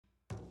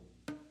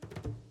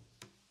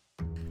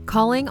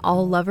calling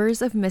all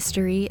lovers of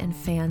mystery and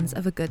fans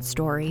of a good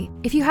story.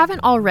 If you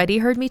haven't already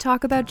heard me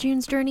talk about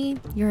June's Journey,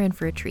 you're in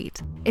for a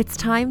treat. It's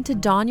time to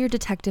don your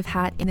detective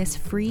hat in this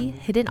free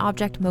hidden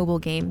object mobile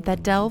game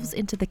that delves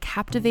into the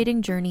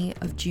captivating journey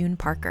of June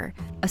Parker,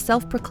 a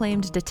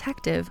self-proclaimed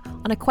detective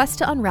on a quest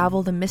to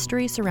unravel the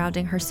mystery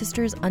surrounding her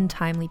sister's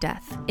untimely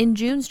death. In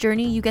June's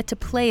Journey, you get to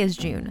play as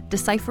June,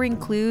 deciphering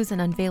clues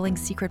and unveiling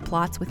secret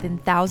plots within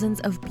thousands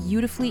of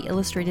beautifully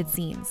illustrated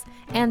scenes.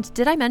 And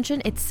did I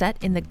mention it's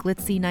set in the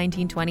glitzy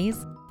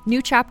 1920s? New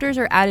chapters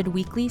are added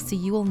weekly, so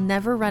you will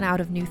never run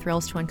out of new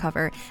thrills to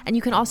uncover, and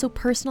you can also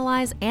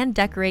personalize and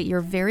decorate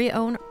your very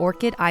own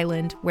Orchid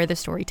Island where the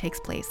story takes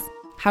place.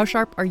 How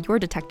sharp are your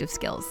detective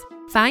skills?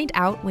 Find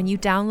out when you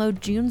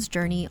download June's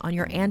Journey on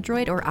your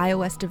Android or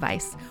iOS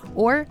device,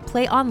 or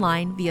play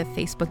online via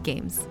Facebook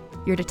Games.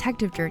 Your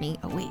detective journey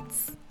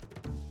awaits.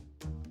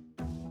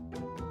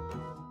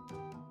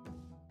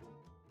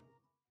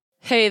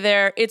 Hey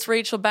there, it's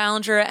Rachel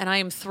Ballinger, and I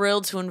am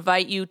thrilled to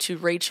invite you to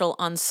Rachel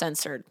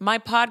Uncensored, my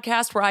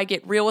podcast where I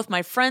get real with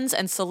my friends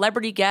and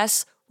celebrity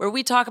guests, where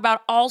we talk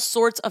about all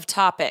sorts of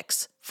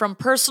topics. From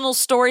personal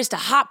stories to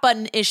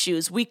hot-button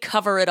issues, we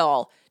cover it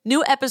all.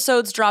 New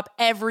episodes drop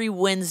every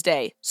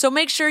Wednesday, so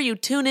make sure you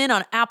tune in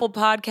on Apple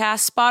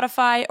Podcasts,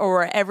 Spotify, or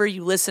wherever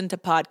you listen to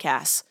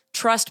podcasts.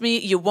 Trust me,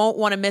 you won't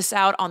want to miss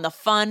out on the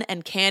fun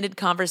and candid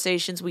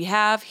conversations we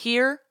have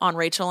here on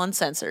Rachel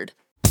Uncensored.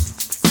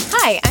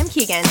 Hi, I'm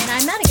Keegan. And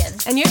I'm Madigan.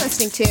 And you're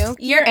listening to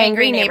Your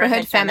Angry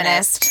Neighborhood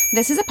Feminist.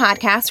 This is a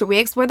podcast where we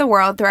explore the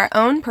world through our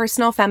own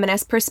personal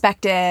feminist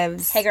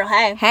perspectives. Hey, girl,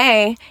 hey.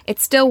 Hey,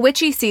 it's still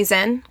witchy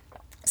season.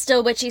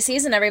 Still witchy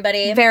season,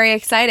 everybody. Very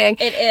exciting.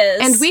 It is.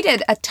 And we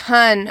did a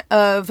ton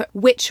of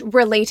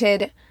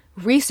witch-related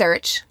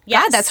research.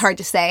 Yes. God, that's hard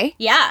to say.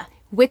 Yeah.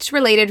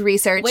 Witch-related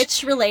research.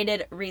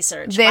 Witch-related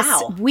research. This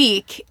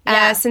week,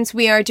 Yeah. since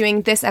we are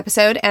doing this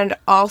episode, and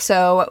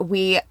also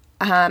we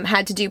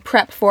had to do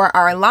prep for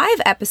our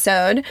live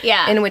episode,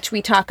 in which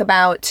we talk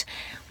about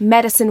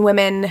medicine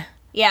women,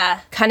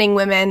 cunning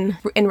women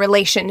in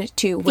relation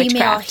to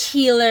witchcraft.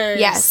 Female healers.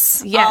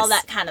 Yes. All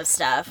that kind of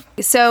stuff.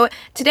 So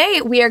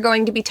today we are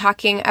going to be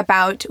talking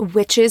about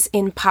witches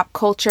in pop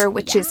culture,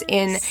 witches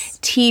in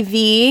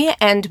TV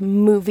and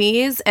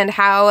movies, and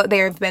how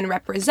they've been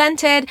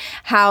represented,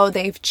 how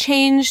they've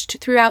changed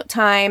throughout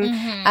time,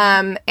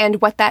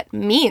 and what that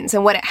means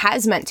and what it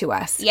has meant to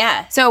us.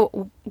 Yeah.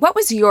 So what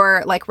was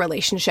your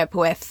relationship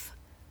with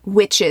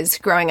witches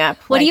growing up?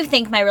 What do you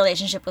think my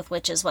relationship with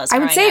witches was? I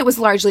would say up? it was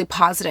largely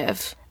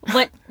positive.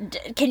 What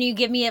can you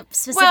give me a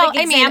specific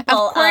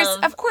example?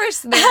 Of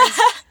course, there's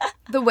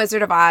the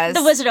Wizard of Oz.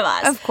 The Wizard of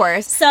Oz, of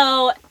course.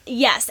 So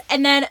yes,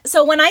 and then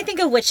so when I think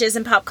of witches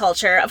in pop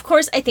culture, of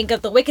course I think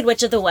of the Wicked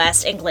Witch of the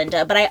West and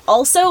Glinda. But I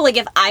also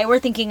if I were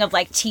thinking of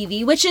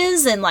TV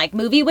witches and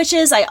movie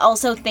witches, I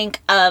also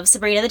think of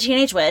Sabrina the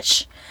Teenage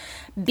Witch,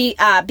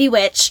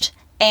 Bewitched,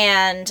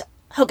 and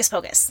Hocus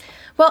Pocus.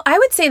 Well, I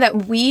would say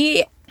that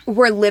we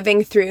were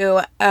living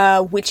through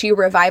a witchy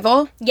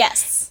revival.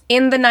 Yes.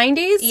 In the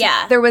 90s,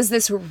 there was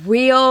this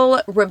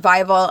real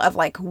revival of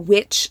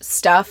witch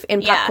stuff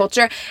in pop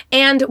culture.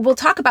 And we'll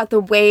talk about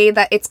the way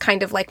that it's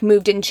kind of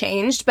moved and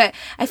changed. But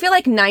I feel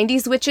like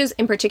 90s witches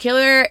in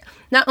particular,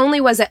 not only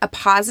was it a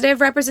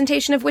positive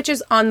representation of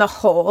witches on the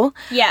whole,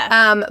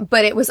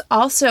 but it was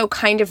also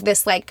kind of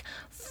this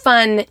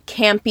fun,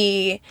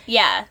 campy,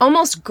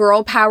 almost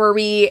girl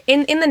powery.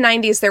 In the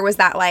 90s, there was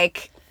that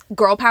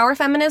girl power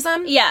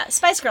feminism. Yeah,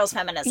 Spice Girls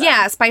feminism.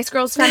 Yeah, Spice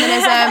Girls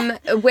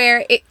feminism,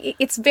 where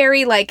it's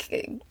very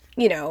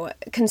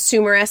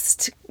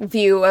consumerist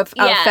view of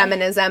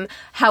feminism.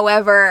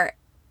 However,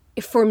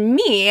 for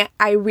me,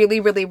 I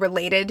really, really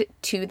related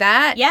to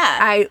that. Yeah.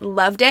 I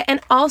loved it. And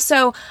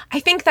also,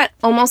 I think that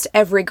almost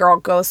every girl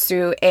goes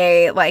through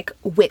a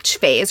witch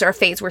phase, or a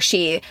phase where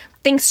she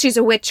thinks she's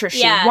a witch, or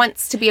she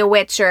wants to be a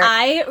witch, or...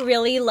 I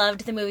really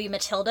loved the movie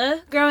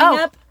Matilda growing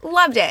up.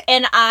 Loved it.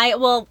 And I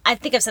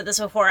think I've said this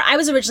before. I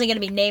was originally going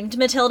to be named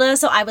Matilda,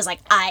 so I was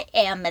I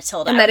am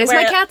Matilda. And that is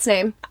my cat's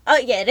name. Oh,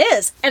 yeah, it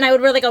is. And I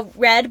would wear a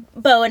red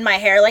bow in my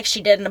hair like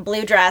she did in a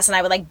blue dress, and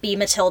I would be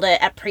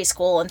Matilda at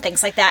preschool and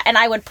things like that. And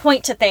I would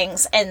point to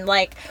things and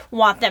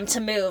want them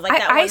to move.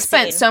 I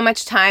spent so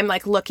much time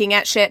looking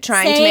at shit,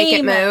 trying to make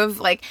it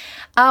move.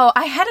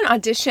 I had an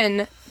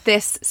audition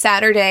this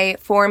Saturday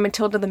for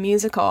Matilda the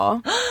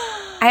musical.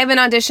 I have an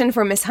audition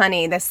for Miss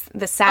Honey this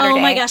Saturday. Oh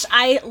my gosh,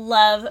 I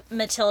love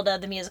Matilda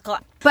the musical.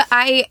 But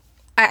I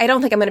don't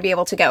think I'm going to be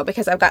able to go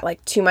because I've got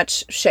too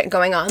much shit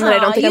going on. That I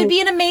don't think you'd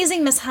be an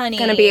amazing Miss Honey.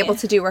 Going to be able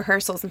to do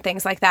rehearsals and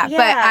things like that. Yeah.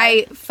 But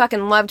I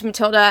fucking loved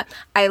Matilda.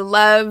 I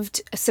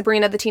loved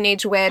Sabrina the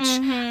Teenage Witch.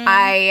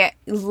 I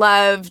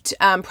loved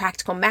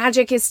Practical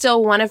Magic is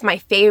still one of my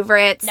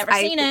favorites. Never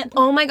seen it.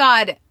 Oh my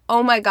god.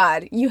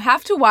 You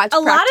have to watch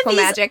Practical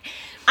Magic.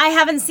 I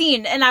haven't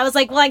seen, and I was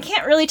like, well, I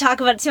can't really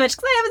talk about it too much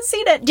because I haven't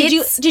seen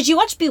it. Did you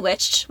watch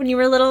Bewitched when you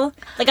were little,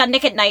 like on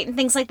Nick at Night and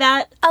things like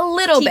that? A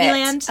little TV bit.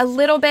 Land? A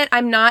little bit.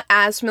 I'm not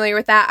as familiar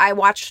with that. I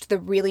watched the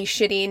really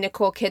shitty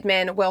Nicole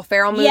Kidman, Will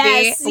Ferrell movie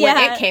when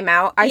it came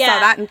out. I saw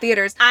that in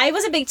theaters. I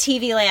was a big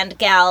TV Land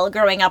gal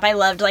growing up. I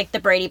loved like the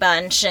Brady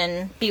Bunch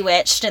and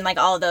Bewitched and like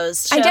all of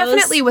those shows. I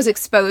definitely was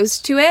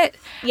exposed to it.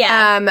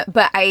 Yeah.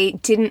 But I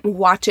didn't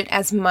watch it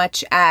as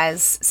much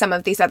as some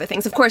of these other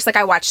things. Of course, like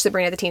I watched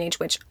Sabrina the Teenage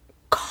Witch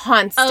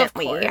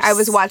constantly. Of course. I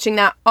was watching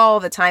that all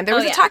the time. There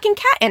was a talking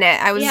cat in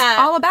it. I was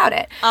all about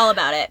it. All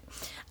about it.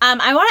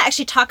 I want to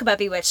actually talk about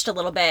Bewitched a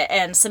little bit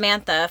and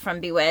Samantha from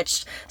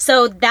Bewitched.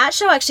 So that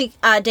show actually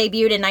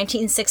debuted in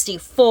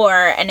 1964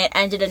 and it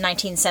ended in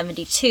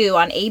 1972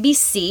 on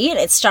ABC. And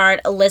it starred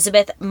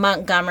Elizabeth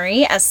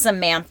Montgomery as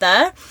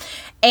Samantha.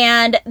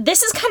 And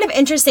this is kind of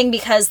interesting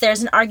because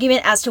there's an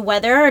argument as to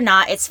whether or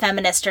not it's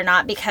feminist or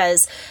not,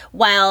 because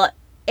while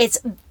it's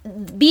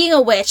being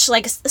a witch,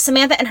 like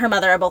Samantha and her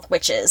mother are both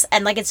witches,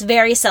 and like it's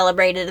very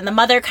celebrated, and the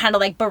mother kind of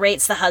like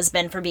berates the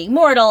husband for being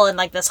mortal and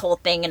like this whole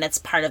thing, and it's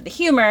part of the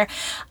humor.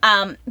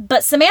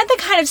 But Samantha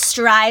kind of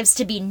strives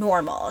to be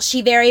normal.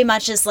 She very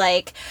much is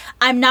like,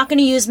 I'm not going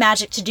to use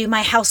magic to do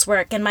my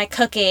housework and my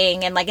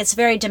cooking, and like it's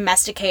very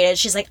domesticated.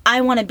 She's like,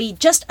 I want to be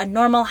just a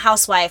normal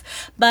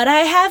housewife, but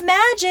I have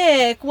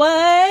magic.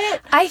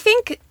 What? I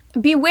think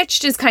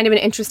Bewitched is kind of an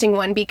interesting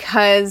one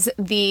because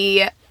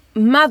the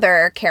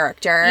mother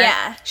character,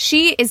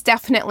 she is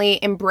definitely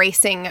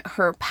embracing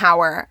her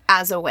power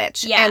as a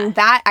witch. And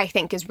that, I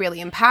think, is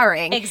really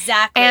empowering.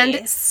 Exactly.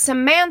 And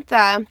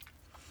Samantha,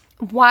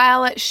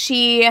 while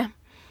she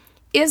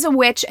is a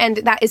witch and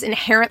that is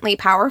inherently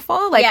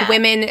powerful, like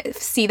women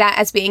see that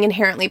as being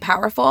inherently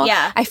powerful,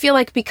 I feel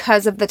like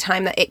because of the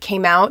time that it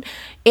came out,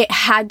 it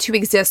had to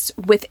exist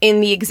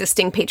within the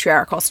existing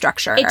patriarchal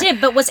structure. It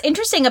did, but what's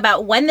interesting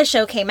about when the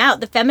show came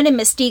out, The Feminine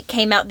Mystique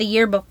came out the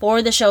year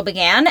before the show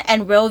began,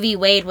 and Roe v.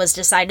 Wade was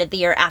decided the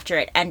year after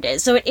it ended.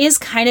 So it is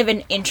kind of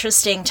an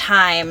interesting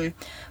time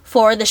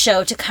for the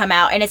show to come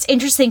out, and it's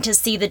interesting to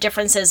see the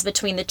differences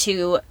between the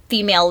two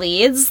female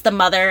leads, the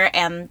mother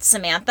and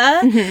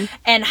Samantha,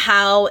 and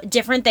how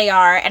different they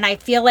are. And I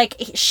feel like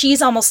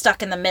she's almost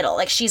stuck in the middle.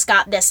 Like she's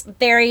got this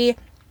very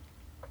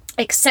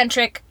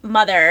eccentric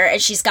mother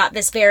and she's got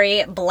this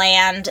very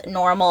bland,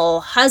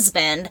 normal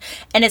husband,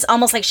 and it's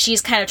almost like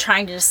she's kind of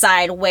trying to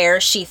decide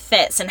where she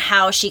fits and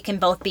how she can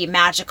both be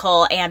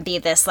magical and be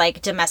this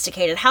like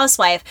domesticated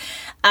housewife.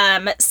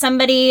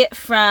 Somebody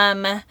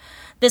from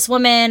this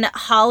woman,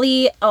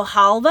 Holly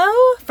Ohalvo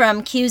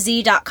from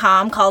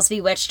QZ.com, calls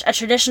Bewitched a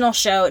traditional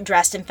show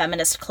dressed in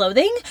feminist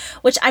clothing,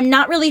 which I'm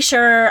not really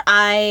sure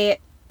I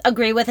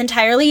agree with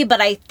entirely,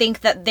 but I think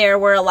that there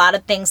were a lot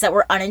of things that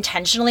were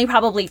unintentionally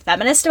probably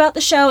feminist about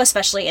the show,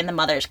 especially in the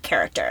mother's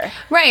character.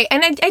 Right,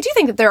 and I do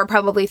think that there are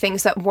probably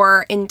things that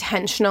were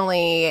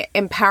intentionally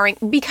empowering,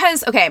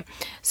 because, okay,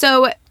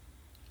 so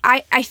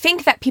I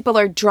think that people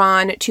are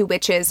drawn to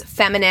witches.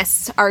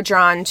 Feminists are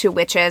drawn to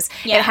witches.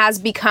 Yeah. It has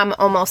become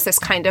almost this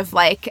kind of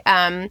like,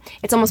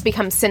 it's almost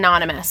become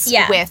synonymous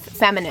with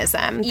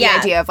feminism. The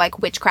idea of like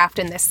witchcraft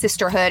and this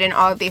sisterhood and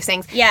all of these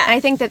things. Yeah. And I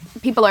think that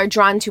people are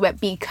drawn to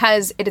it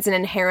because it is an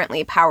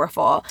inherently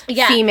powerful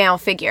female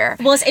figure.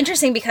 Well, it's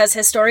interesting because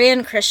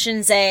historian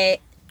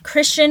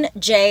Christian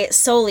J.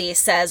 Soley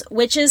says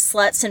witches,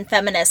 sluts, and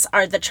feminists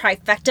are the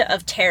trifecta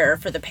of terror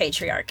for the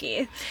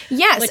patriarchy.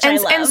 Yes,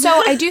 and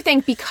so I do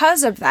think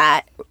because of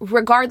that,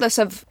 regardless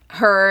of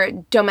her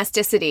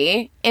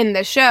domesticity in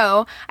the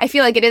show, I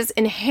feel like it is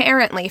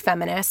inherently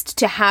feminist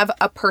to have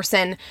a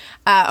person,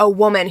 a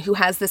woman who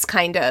has this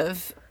kind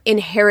of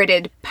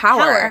inherited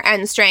power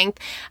and strength.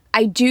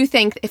 I do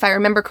think, if I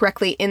remember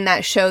correctly, in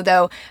that show,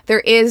 though, there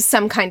is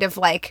some kind of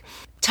like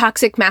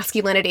toxic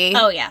masculinity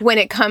when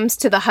it comes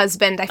to the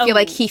husband. I feel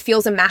like he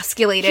feels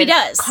emasculated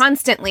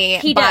constantly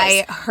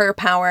by her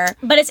power.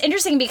 But it's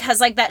interesting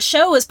because like that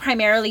show was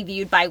primarily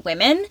viewed by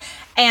women.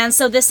 And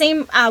so the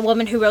same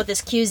woman who wrote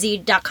this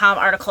QZ.com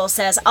article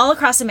says, all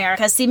across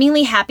America,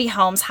 seemingly happy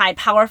homes hide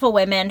powerful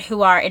women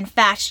who are, in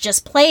fact,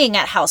 just playing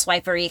at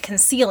housewifery,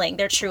 concealing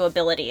their true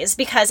abilities.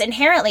 Because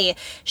inherently,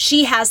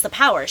 she has the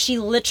power. She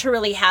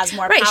literally has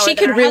more power than her husband. Right,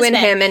 she could ruin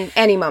him in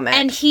any moment.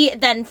 And he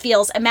then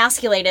feels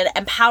emasculated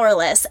and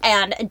powerless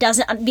and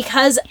doesn't,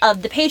 because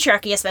of the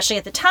patriarchy, especially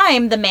at the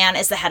time, the man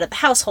is the head of the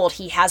household.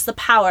 He has the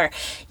power.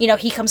 You know,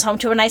 he comes home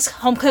to a nice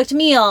home-cooked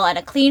meal and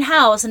a clean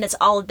house, and it's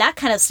all of that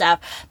kind of stuff.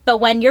 But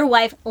when your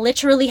wife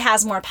literally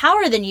has more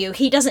power than you,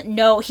 he doesn't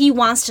know, he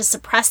wants to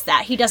suppress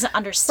that. He doesn't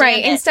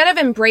understand it. Instead of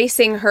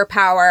embracing her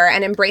power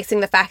and embracing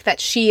the fact that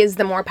she is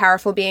the more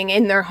powerful being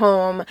in their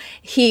home,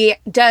 he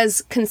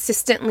does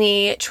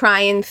consistently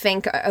try and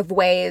think of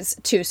ways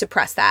to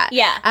suppress that.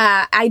 Yeah.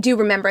 I do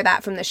remember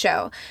that from the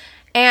show.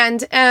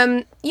 And,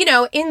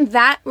 in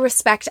that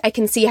respect, I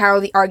can see how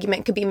the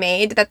argument could be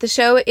made that the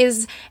show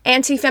is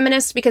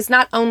anti-feminist, because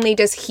not only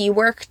does he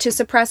work to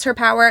suppress her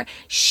power,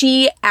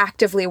 she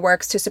actively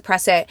works to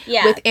suppress it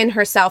within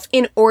herself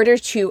in order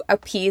to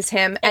appease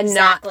him and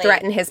not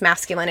threaten his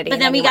masculinity. But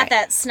then we got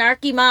that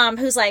snarky mom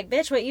who's like,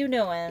 bitch, what you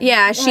doing?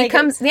 Yeah, she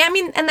comes... Yeah, I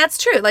mean, and that's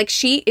true. Like,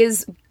 she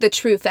is the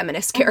true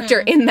feminist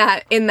character in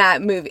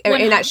that movie, or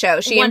in that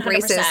show. She 100%.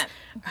 Embraces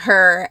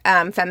her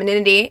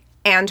femininity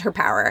and her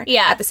power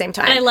at the same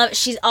time. And I love it.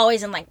 She's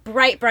always in like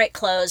bright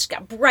clothes. She's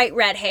got bright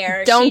red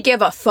hair. Don't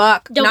give a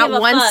fuck. Not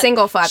one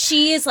single fuck.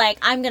 She's like,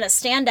 I'm going to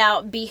stand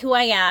out, be who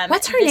I am.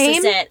 What's her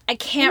name? This is it. I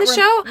can't remember.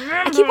 The show?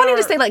 I keep wanting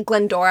to say like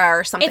Glendora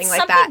or something like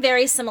that. It's something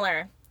very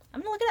similar.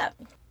 I'm going to look it up.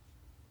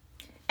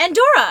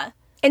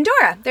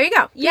 Endora. There you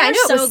go. Yeah, I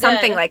knew it was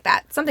something like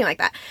that. Something like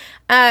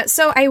that.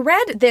 So I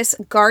read this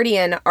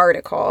Guardian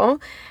article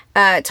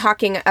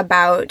talking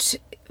about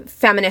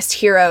feminist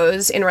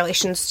heroes in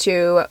relation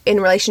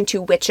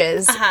to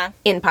witches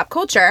in pop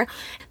culture.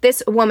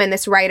 This woman,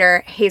 this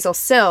writer, Hazel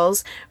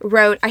Sills,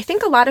 wrote, I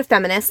think a lot of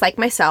feminists, like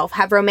myself,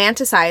 have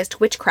romanticized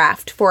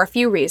witchcraft for a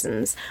few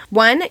reasons.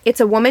 One, it's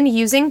a woman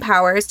using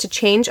powers to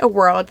change a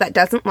world that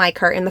doesn't like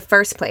her in the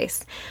first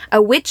place.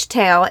 A witch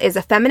tale is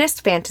a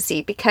feminist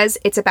fantasy because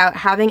it's about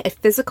having a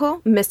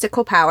physical,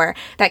 mystical power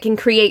that can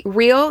create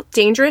real,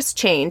 dangerous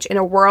change in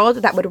a world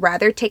that would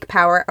rather take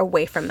power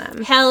away from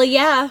them. Hell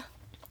yeah.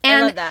 And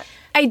I love that.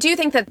 I do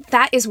think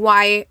that is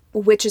why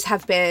witches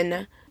have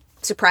been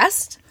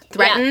suppressed,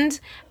 threatened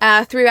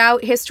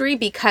throughout history,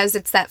 because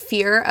it's that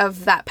fear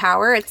of that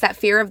power. It's that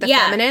fear of the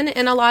feminine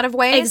in a lot of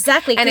ways.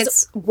 Exactly. And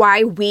it's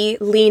why we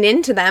lean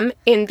into them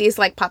in these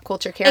like pop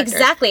culture characters.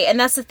 Exactly. And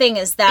that's the thing,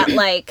 is that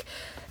like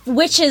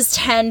witches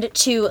tend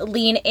to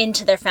lean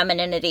into their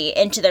femininity,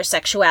 into their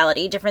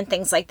sexuality, different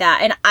things like that.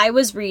 And I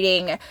was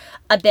reading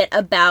a bit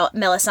about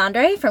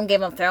Melisandre from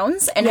Game of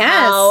Thrones and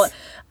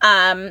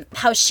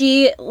how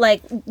she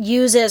like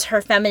uses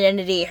her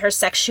femininity, her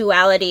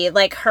sexuality,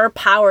 like her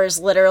powers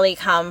literally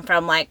come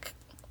from like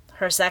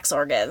her sex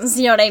organs.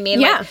 You know what I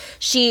mean? Yeah. Like,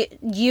 she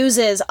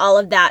uses all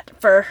of that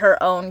for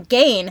her own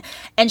gain.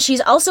 And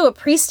she's also a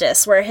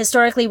priestess, where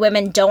historically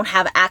women don't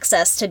have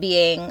access to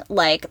being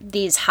like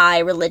these high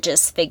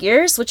religious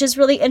figures, which is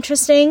really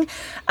interesting.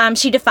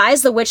 She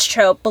defies the witch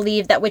trope,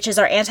 believed that witches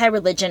are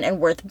anti-religion and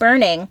worth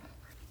burning.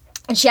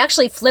 And she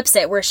actually flips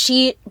it, where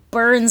she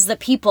burns the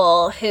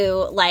people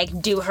who,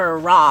 like, do her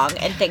wrong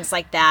and things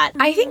like that.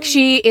 I think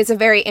she is a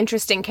very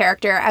interesting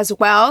character as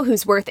well,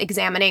 who's worth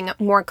examining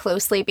more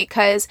closely,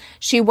 because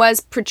she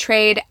was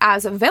portrayed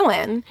as a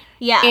villain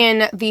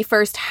in the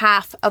first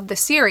half of the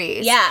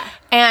series. Yeah.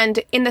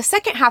 And in the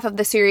second half of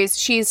the series,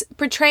 she's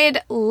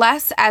portrayed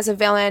less as a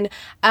villain.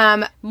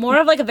 More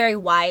of, like, a very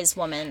wise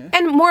woman.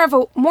 And more of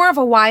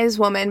a wise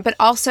woman, but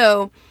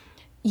also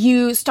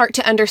you start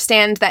to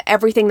understand that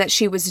everything that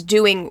she was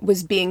doing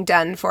was being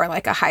done for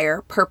like a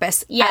higher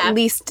purpose. Yeah. At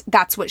least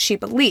that's what she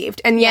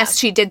believed. And yes,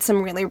 she did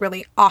some really,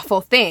 really awful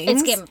things.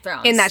 It's Game of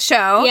Thrones. In that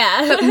show.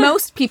 Yeah. But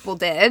most people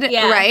did,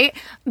 right?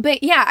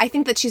 But yeah, I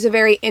think that she's a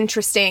very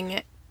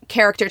interesting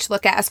character to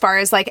look at as far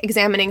as like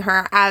examining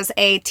her as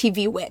a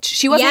TV witch.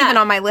 She wasn't even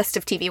on my list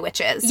of TV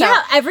witches. So.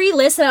 Yeah, every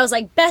list that I was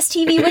like, best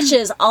TV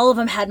witches, all of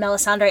them had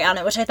Melisandre on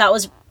it, which I thought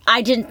was...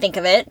 I didn't think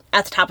of it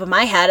at the top of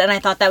my head, and I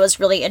thought that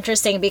was really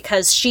interesting,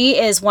 because she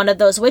is one of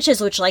those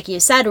witches which, like you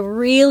said,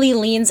 really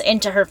leans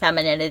into her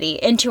femininity,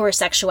 into her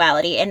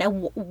sexuality, and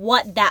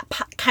what that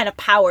kind of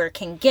power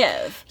can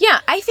give.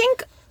 Yeah, I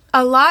think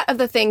a lot of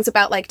the things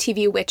about like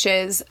TV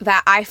witches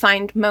that I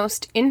find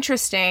most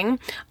interesting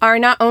are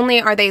not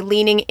only are they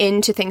leaning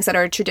into things that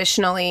are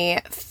traditionally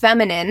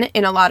feminine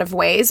in a lot of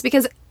ways,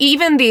 because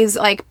even these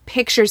like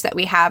pictures that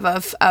we have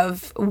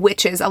of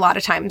witches, a lot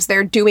of times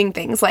they're doing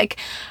things like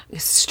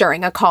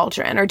stirring a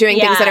cauldron or doing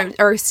things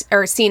that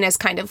are seen as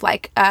kind of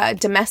like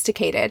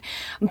domesticated,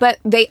 but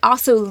they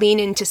also lean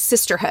into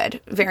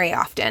sisterhood very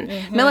often.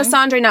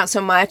 Melisandre, not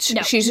so much.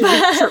 No. She's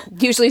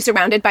usually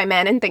surrounded by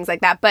men and things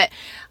like that, but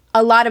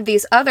a lot of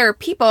these other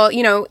people,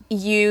 you know,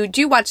 you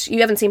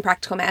haven't seen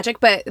Practical Magic,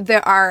 but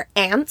there are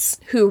aunts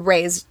who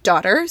raise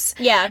daughters.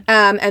 Yeah.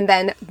 And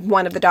then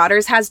one of the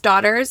daughters has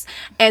daughters.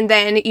 And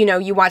then, you know,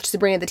 you watch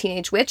Sabrina the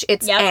Teenage Witch.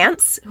 It's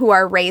aunts who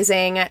are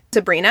raising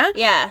Sabrina.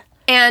 Yeah.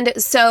 And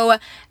so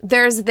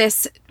there's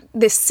this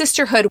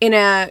sisterhood in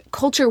a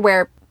culture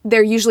where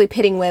they're usually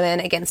pitting women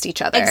against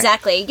each other.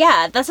 Exactly.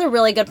 Yeah, that's a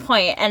really good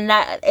point. And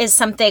that is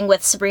something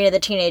with Sabrina the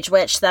Teenage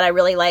Witch that I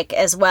really like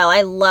as well.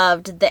 I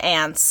loved the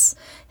aunts.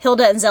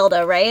 Hilda and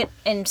Zelda, right?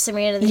 In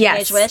Sabrina the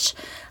Teenage Witch.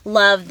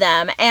 Love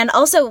them. And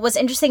also what's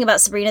interesting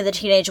about Sabrina the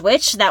Teenage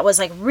Witch that was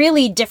like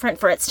really different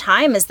for its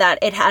time is that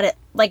it had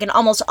like an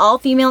almost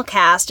all-female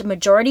cast,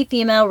 majority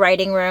female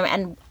writing room,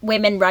 and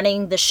women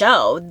running the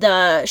show.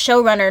 The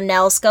showrunner,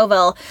 Nell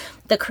Scovell,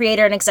 the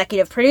creator and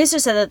executive producer,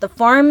 said that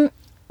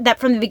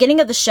from the beginning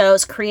of the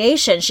show's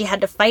creation, she had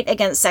to fight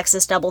against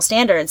sexist double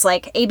standards.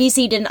 Like,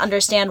 ABC didn't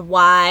understand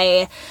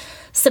why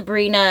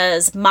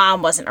Sabrina's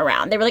mom wasn't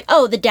around. They were like,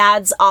 oh, the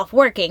dad's off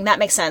working. That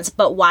makes sense.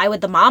 But why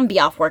would the mom be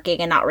off working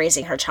and not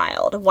raising her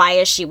child? Why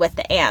is she with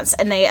the aunts?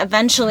 And they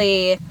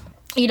eventually,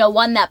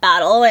 won that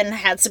battle and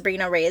had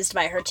Sabrina raised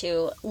by her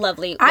two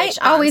lovely witch aunts.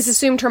 I always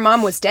assumed her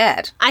mom was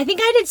dead. I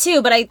think I did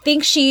too, but I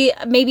think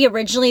maybe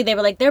originally they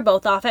were like, they're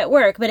both off at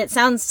work, but it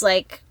sounds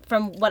like,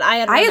 from what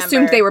I remember, I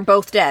assumed they were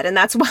both dead, and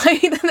that's why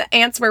the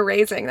aunts were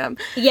raising them.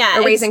 Yeah.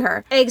 Or raising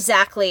her.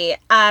 Exactly.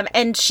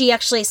 And she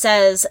actually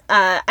says,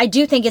 I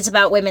do think it's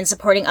about women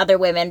supporting other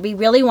women. We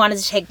really wanted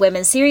to take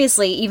women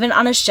seriously, even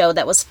on a show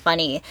that was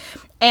funny.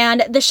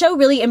 And the show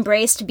really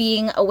embraced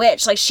being a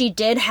witch. Like, she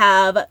did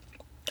have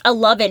a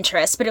love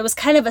interest, but it was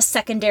kind of a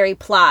secondary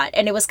plot,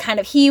 and it was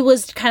he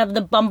was kind of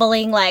the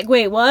bumbling, like,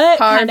 wait, what?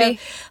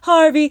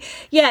 Harvey.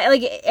 Yeah,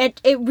 like,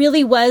 it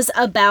really was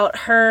about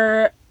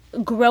her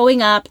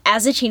growing up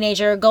as a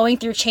teenager, going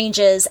through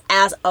changes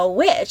as a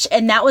witch.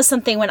 And that was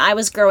something when I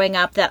was growing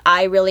up that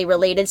I really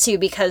related to,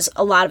 because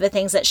a lot of the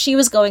things that she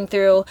was going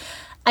through,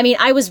 I mean,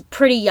 I was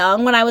pretty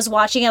young when I was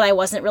watching it. I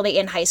wasn't really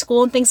in high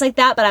school and things like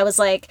that, but I was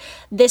like,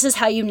 this is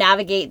how you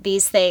navigate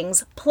these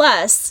things.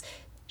 Plus,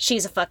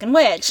 she's a fucking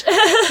witch.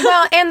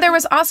 Well, and there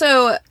was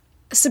also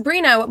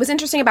Sabrina. What was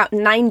interesting about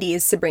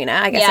 90s Sabrina,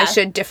 I guess I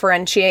should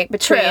differentiate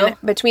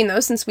between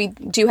those, since we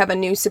do have a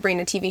new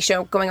Sabrina TV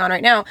show going on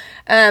right now.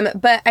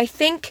 But I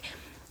think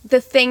the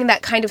thing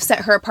that kind of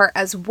set her apart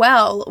as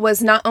well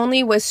was not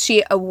only was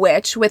she a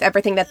witch with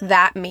everything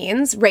that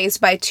means, raised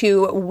by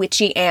two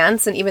witchy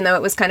aunts, and even though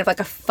it was kind of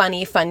like a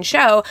funny, fun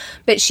show,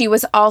 but she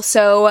was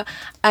also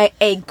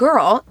a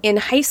girl in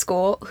high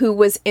school who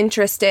was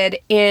interested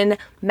in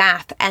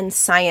math and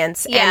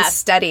science and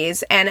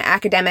studies and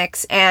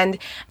academics, and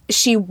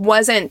she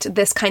wasn't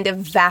this kind of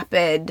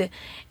vapid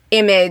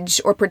image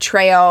or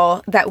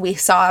portrayal that we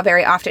saw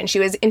very often. She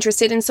was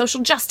interested in social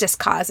justice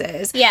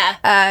causes.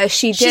 Yeah.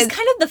 She's kind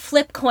of the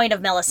flip coin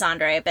of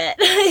Melisandre a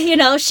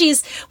bit.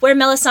 She's where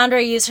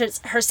Melisandre used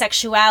her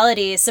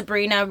sexuality,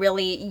 Sabrina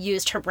really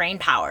used her brain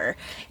power.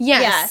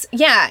 Yes.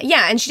 Yeah.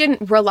 And she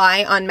didn't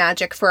rely on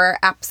magic for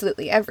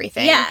absolutely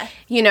everything. Yeah.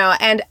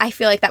 And I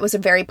feel like that was a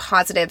very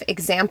positive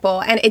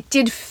example, and it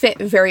did fit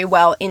very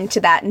well into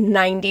that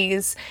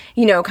 90s,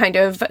 kind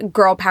of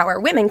girl power.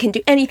 Women can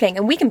do anything,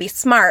 and we can be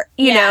smart,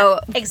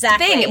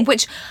 exactly. thing,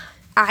 which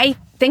I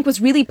think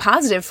was really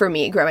positive for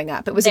me growing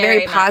up. It was a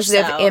very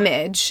positive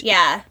image,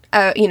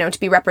 to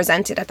be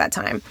represented at that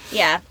time.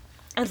 Yeah.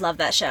 I love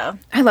that show.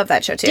 I love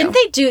that show too.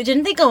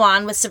 Didn't they go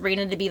on with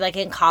Sabrina to be like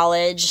in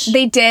college?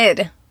 They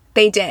did.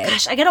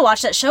 Gosh, I gotta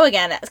watch that show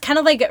again. It's kind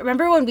of like,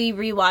 remember when we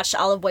rewatched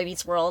All of Boy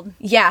Meets World?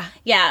 Yeah.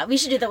 Yeah, we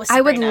should do that with Sabrina.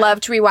 I would love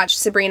to rewatch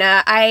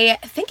Sabrina. I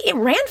think it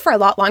ran for a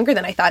lot longer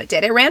than I thought it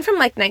did. It ran from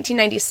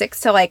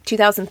 1996 to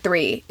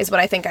 2003 is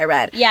what I think I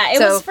read. Yeah, it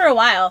was for a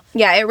while.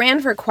 Yeah, it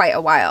ran for quite a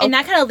while. And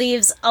that kind of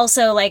leaves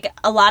also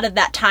a lot of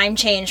that time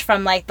change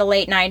from the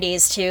late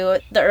 90s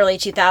to the early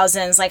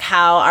 2000s,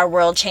 how our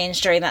world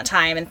changed during that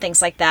time and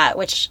things like that,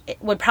 which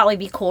would probably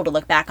be cool to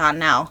look back on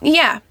now.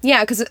 Yeah,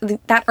 because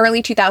that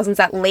early 2000s,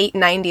 that late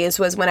 90s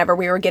was whenever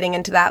we were getting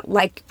into that,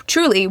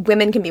 truly,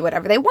 women can be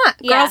whatever they want.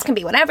 Yeah. Girls can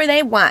be whatever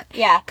they want.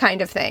 Yeah.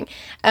 Kind of thing.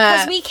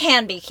 Because we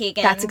can be,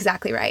 Keegan. That's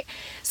exactly right.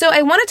 So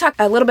I want to talk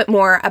a little bit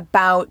more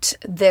about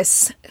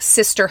this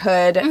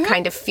sisterhood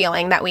kind of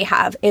feeling that we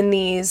have in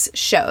these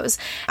shows.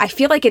 I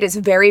feel like it is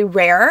very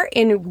rare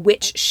in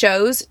witch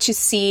shows to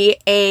see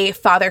a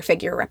father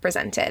figure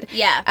represented.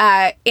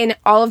 Yeah. In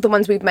all of the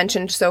ones we've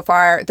mentioned so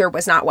far, there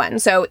was not one.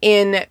 So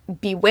in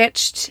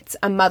Bewitched, it's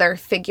a mother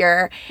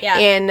figure. Yeah.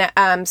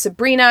 In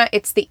Sabrina,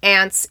 it's the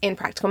aunts. In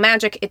Practical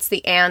Magic, it's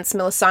the aunts.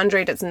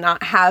 Melisandre does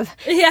not have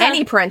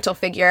any parental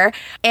figure.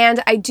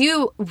 And I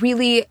do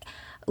really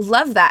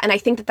love that, and I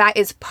think that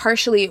is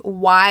partially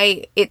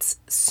why it's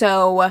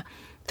so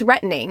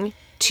threatening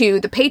to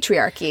the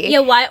patriarchy. Yeah,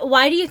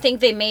 why do you think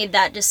they made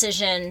that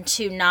decision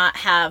to not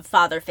have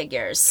father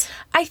figures?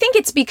 I think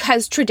it's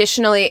because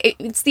traditionally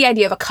it's the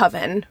idea of a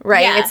coven,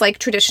 right? Yeah. It's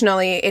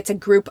traditionally it's a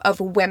group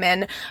of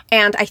women,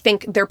 and I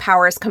think their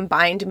powers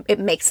combined, it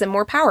makes them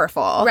more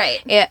powerful.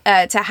 Right.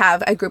 To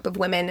have a group of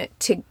women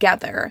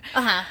together.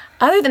 Uh-huh.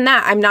 Other than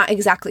that, I'm not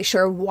exactly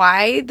sure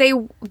why they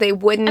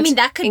wouldn't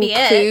that could be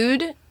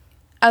it.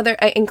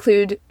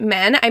 Include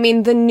men. I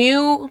mean, the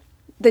new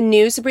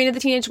Sabrina the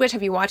Teenage Witch,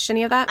 have you watched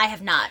any of that? I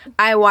have not.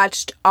 I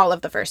watched all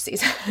of the first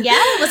season. Yeah?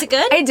 Was it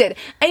good? I did.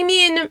 I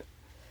mean,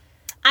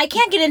 I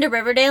can't get into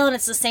Riverdale, and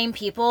it's the same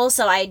people,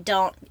 so I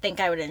don't think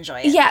I would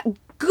enjoy it. Yeah,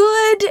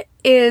 good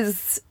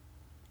is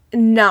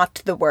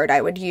not the word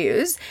I would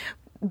use.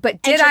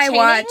 But did I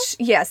watch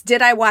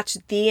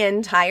the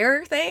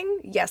entire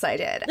thing? Yes, I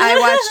did. I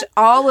watched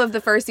all of the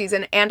first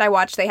season, and I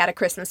watched, they had a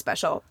Christmas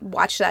special.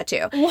 Watched that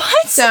too.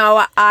 What?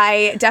 So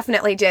I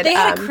definitely did. They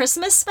had a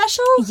Christmas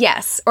special?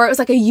 Yes. Or it was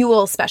like a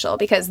Yule special,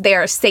 because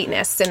they're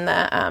Satanists in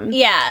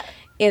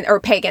the, or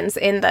pagans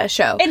in the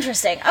show.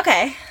 Interesting.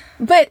 Okay.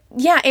 But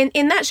yeah,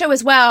 in that show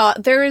as well,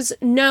 there's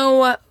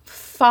no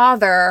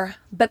father,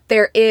 but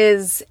there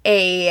is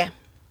they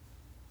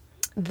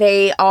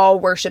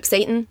all worship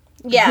Satan.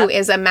 Yeah. Who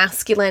is a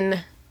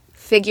masculine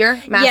figure,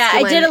 masculine Yeah,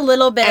 I did a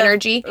little bit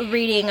energy. of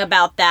reading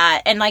about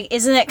that. And, like,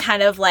 isn't it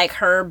kind of like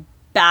her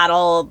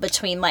battle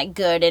between, like,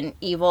 good and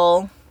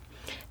evil?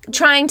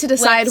 Trying to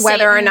decide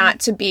whether or not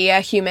to be a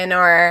human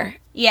or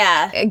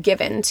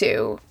given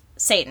to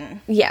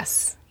Satan.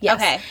 Yes.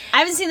 Okay. I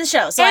haven't seen the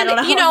show, so I don't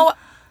know. You know,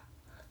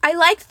 I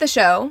liked the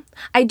show.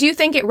 I do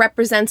think it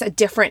represents a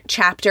different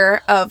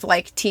chapter of,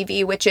 like,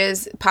 TV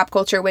witches, pop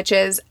culture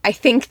witches. I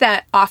think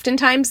that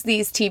oftentimes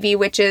these TV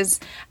witches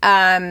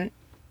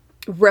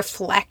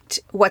reflect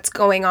what's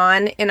going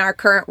on in our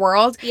current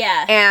world.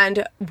 Yeah.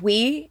 And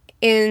we,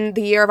 in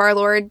the year of our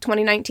Lord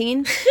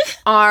 2019,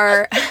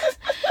 are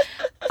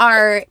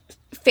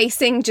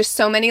facing just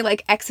so many,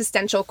 like,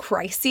 existential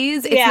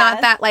crises. It's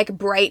not that, like,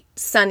 bright,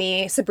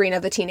 sunny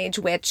Sabrina the Teenage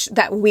Witch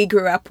that we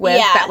grew up with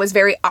that was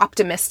very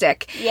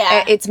optimistic.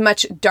 Yeah. It's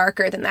much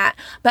darker than that.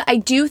 But I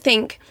do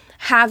think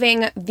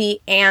having the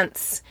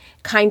aunts,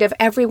 kind of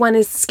everyone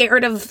is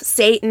scared of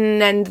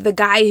Satan, and the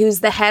guy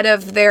who's the head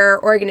of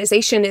their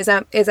organization is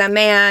a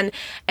man,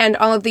 and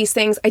all of these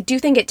things, I do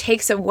think it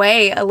takes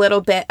away a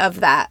little bit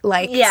of that,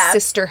 like,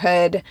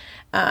 sisterhood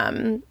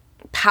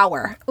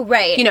power.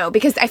 Right. You know,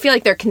 because I feel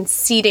like they're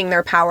conceding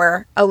their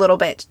power a little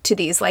bit to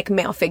these, like,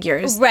 male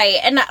figures. Right.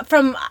 And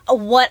from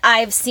what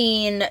I've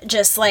seen,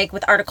 just, like,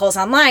 with articles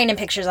online and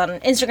pictures on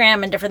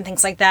Instagram and different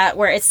things like that,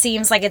 where it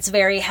seems like it's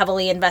very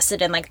heavily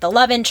invested in, like, the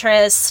love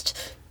interest.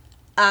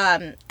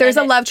 There's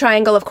a love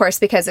triangle, of course,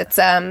 because it's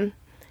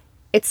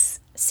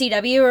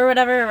CW or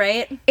whatever,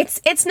 right?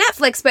 It's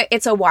Netflix, but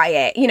it's a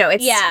YA. You know,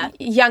 it's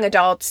young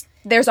adults.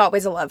 There's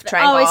always a love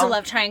triangle. Always a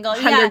love triangle.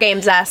 Hunger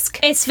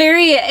Games-esque.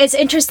 It's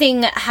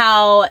interesting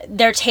how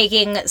they're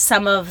taking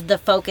some of the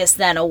focus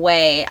then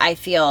away, I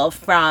feel,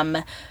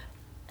 from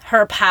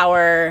her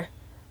power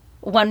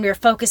when we're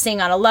focusing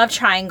on a love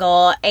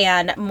triangle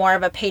and more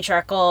of a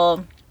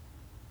patriarchal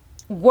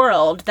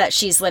world that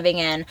she's living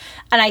in.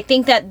 And I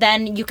think that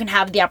then you can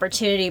have the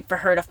opportunity for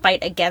her to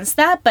fight against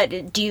that.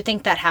 But do you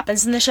think that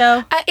happens in the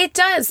show? It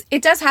does.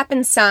 It does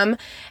happen some.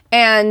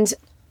 And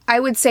I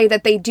would say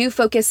that they do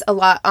focus a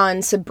lot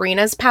on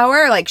Sabrina's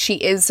power. Like, she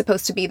is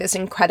supposed to be this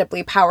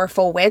incredibly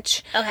powerful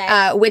witch,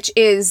 which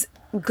is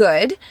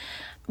good.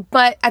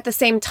 But at the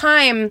same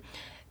time,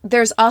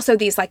 there's also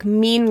these, like,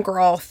 mean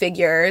girl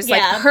figures.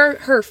 Like,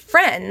 her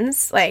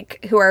friends,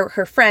 like, who are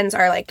her friends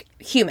are, like,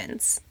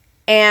 humans.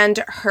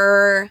 And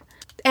her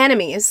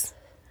enemies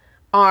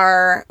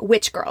are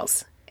witch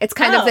girls. It's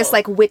kind of this,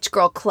 like, witch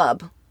girl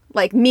club.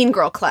 Like, mean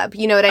girl club.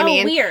 You know what I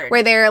mean? Weird.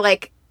 Where they're,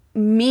 like,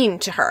 mean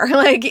to her.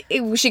 Like,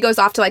 she goes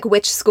off to, like,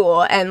 witch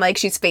school, and, like,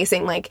 she's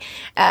facing, like,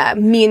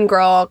 mean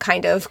girl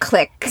kind of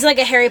clique. It's like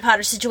a Harry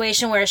Potter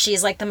situation where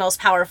she's, like, the most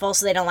powerful,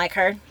 so they don't like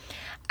her.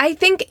 I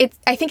think it's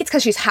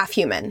because she's half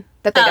human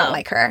that they don't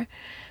like her.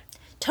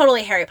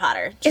 Totally Harry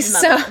Potter. She's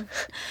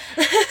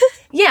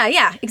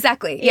Yeah,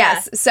 exactly. Yeah.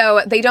 Yes.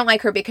 So they don't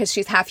like her because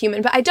she's half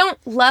human. But I don't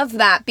love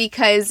that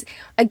because,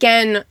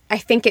 again, I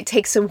think it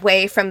takes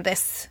away from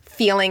this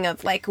feeling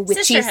of, like,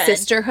 witchy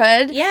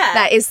sisterhood. Yeah.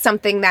 That is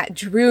something that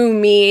drew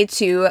me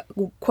to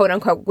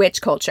quote-unquote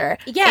witch culture.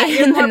 Yeah, in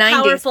you're the more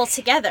 90s. powerful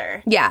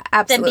together. Yeah,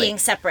 absolutely. Than being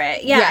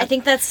separate. Yeah, I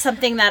think that's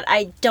something that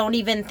I don't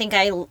even think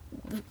I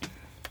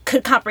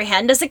could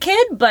comprehend as a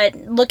kid, but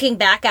looking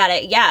back at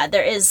it,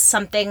 there is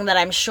something that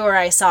I'm sure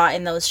I saw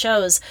in those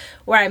shows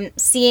where I'm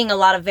seeing a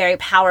lot of very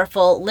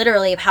powerful,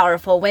 literally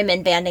powerful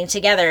women banding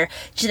together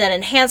to then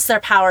enhance their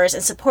powers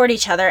and support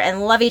each other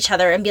and love each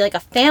other and be like a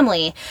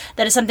family.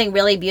 That is something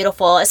really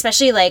beautiful,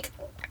 especially, like,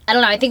 I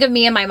don't know, I think of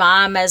me and my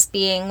mom as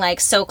being, like,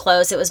 so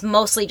close. It was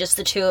mostly just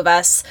the two of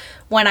us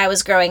when I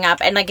was growing up.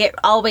 And, like, it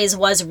always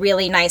was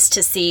really nice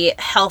to see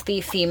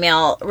healthy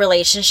female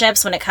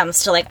relationships when it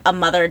comes to, like, a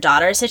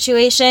mother-daughter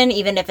situation,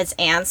 even if it's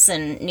aunts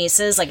and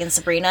nieces, like in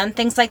Sabrina and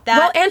things like that.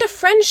 Well, and a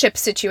friendship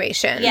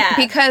situation. Yeah.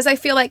 Because I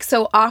feel like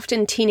so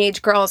often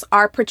teenage girls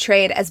are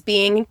portrayed as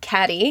being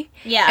catty.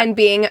 Yeah. And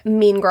being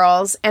mean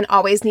girls and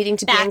always needing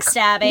to be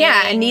backstabbing.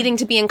 and needing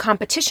to be in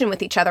competition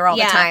with each other all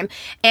the time.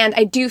 And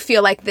I do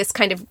feel like this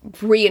kind of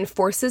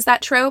reinforces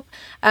that trope,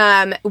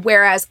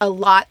 whereas a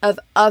lot of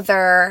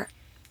other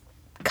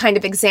kind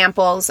of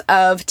examples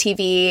of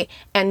TV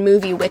and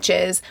movie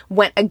witches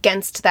went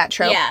against that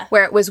trope,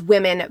 where it was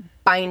women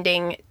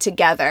binding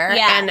together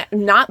and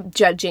not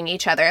judging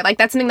each other. Like,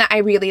 that's something that I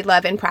really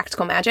love in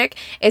Practical Magic,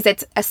 is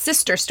it's a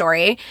sister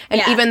story.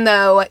 And even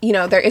though, you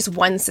know, there is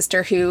one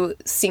sister who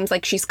seems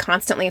like she's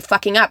constantly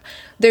fucking up,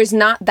 there's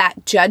not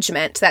that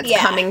judgment that's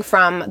coming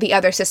from the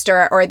other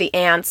sister or the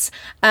aunts.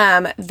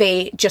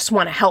 They just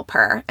want to help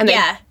her. And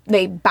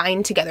they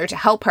bind together to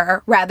help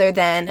her rather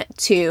than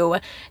to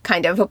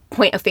kind of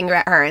point a finger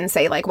at her and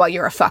say, like, well,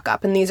 you're a fuck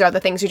up and these are the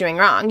things you're doing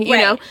wrong, you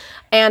know?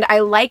 And I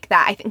like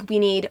that. I think we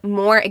need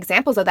more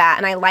examples of that.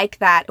 And I like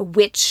that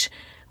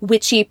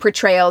witchy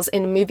portrayals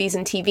in movies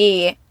and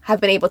TV have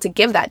been able to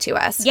give that to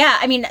us. Yeah,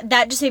 I mean,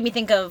 that just made me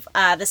think of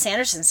the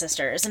Sanderson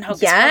sisters and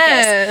Hocus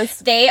Pocus.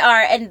 They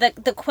are, and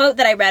the quote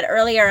that I read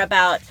earlier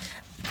about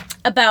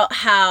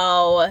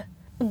how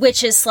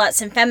witches,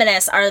 sluts, and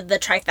feminists are the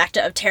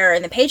trifecta of terror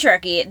and the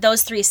patriarchy,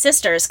 those three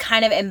sisters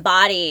kind of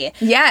embody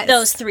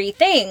those three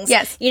things.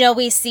 Yes. You know,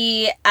 we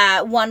see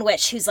one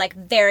witch who's like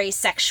very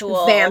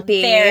sexual,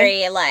 vampy,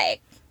 very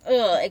like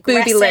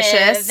aggressive,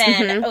 boobylicious.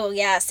 and oh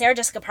yeah, Sarah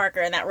Jessica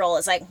Parker in that role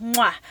is like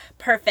mwah,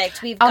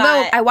 perfect.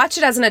 Although I watched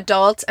it as an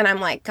adult and I'm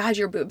like, God,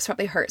 your boobs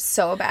probably hurt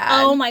so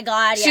bad. Oh my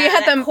God, yeah. She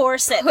had them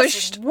corset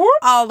pushed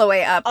all the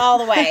way up. All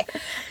the way.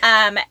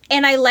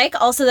 And I like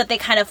also that they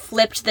kind of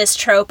flipped this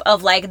trope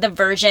of like the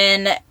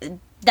virgin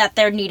that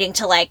they're needing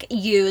to like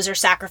use or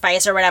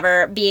sacrifice or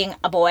whatever being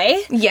a boy.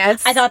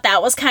 Yes. I thought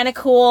that was kind of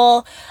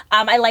cool.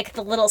 I like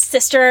the little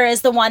sister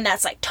is the one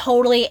that's like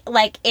totally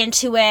like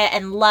into it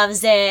and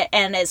loves it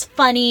and is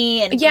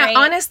funny and yeah, great.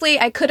 Honestly,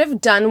 I could have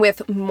done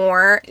with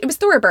more. It was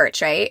Thora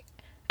Birch, right?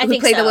 I Who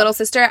think played so. the little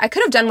sister. I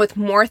could have done with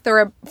more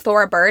Thora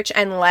Birch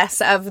and less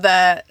of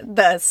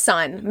the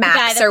son, Max,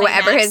 guy that or played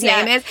whatever Max, his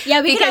name is.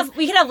 Yeah, we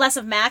could have less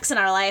of Max in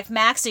our life.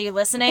 Max, are you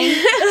listening?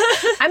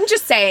 I'm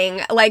just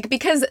saying, like,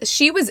 because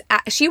she was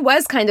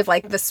kind of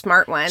like the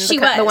smart one. She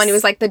the was. one who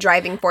was like the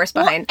driving force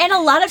behind. Well, and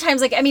a lot of times,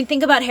 like, I mean,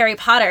 think about Harry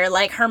Potter.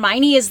 Like,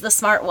 Hermione is the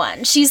smart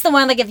one. She's the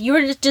one, like, if you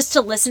were just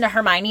to listen to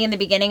Hermione in the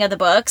beginning of the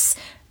books,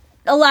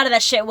 a lot of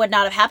that shit would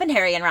not have happened,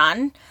 Harry and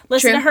Ron.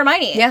 Listen True. to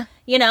Hermione. Yeah.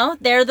 You know,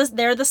 they're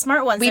the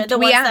smart ones. They're the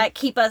ones that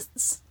keep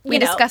us, we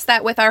discussed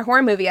that with our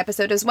horror movie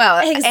episode as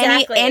well.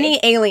 Exactly. Any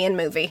alien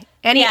movie.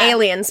 Any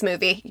aliens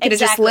movie. You could have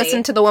just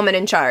listened to the woman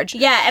in charge.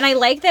 Yeah, and I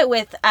like that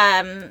with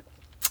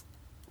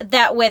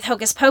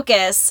Hocus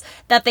Pocus,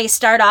 that they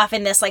start off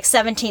in this like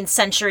 17th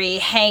century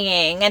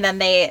hanging and then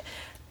they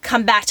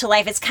come back to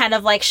life. It's kind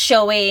of like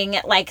showing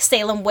like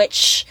Salem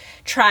witch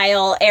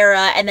trial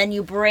era, and then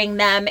you bring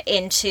them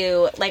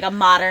into like a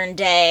modern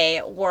day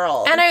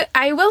world. And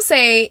I will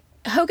say,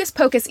 Hocus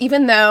Pocus,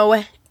 even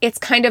though it's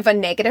kind of a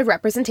negative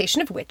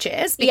representation of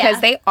witches, because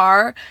they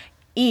are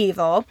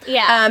evil.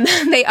 Yeah.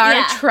 They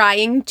are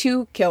trying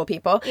to kill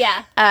people.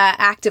 Yeah.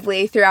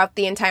 Actively throughout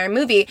the entire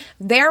movie.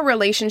 Their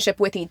relationship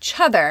with each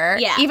other,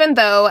 even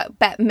though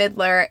Bette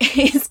Midler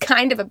is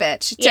kind of a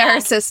bitch to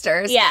her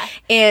sisters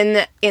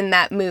in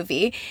that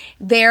movie,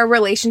 their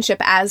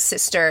relationship as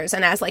sisters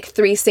and as like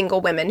three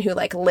single women who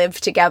like live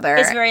together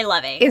is very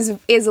loving.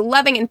 Is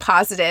loving and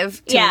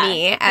positive to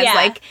me as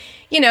like,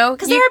 you know,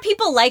 because there are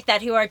people like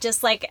that who are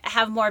just like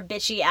have more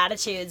bitchy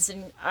attitudes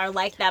and are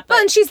like that. But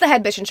well, and she's the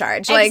head bitch in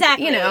charge, like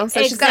you know,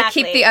 so she's got to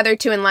keep the other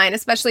two in line.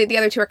 Especially the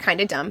other two are kind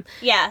of dumb.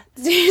 Yeah,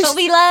 but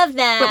we love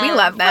them.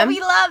 But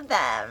we love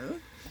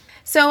them.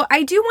 So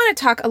I do want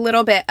to talk a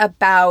little bit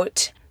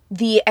about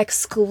the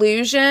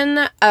exclusion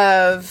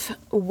of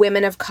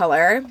women of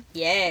color,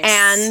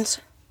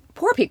 and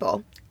poor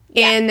people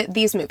in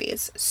these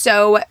movies.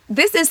 So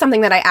this is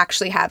something that I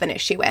actually have an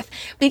issue with,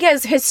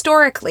 because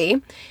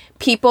historically,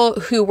 people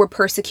who were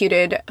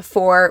persecuted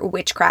for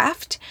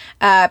witchcraft,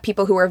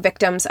 people who were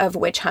victims of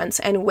witch hunts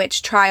and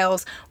witch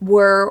trials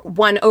were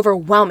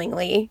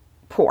overwhelmingly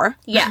poor.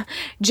 Yeah.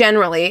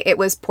 Generally, it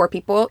was poor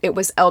people, it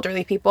was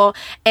elderly people,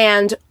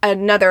 and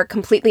another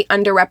completely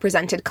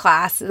underrepresented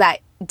class that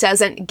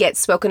doesn't get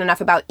spoken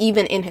enough about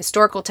even in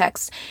historical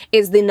texts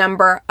is the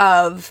number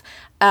of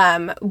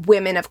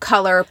women of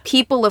color,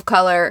 people of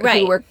color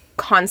who were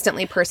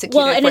constantly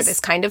persecuted for this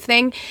kind of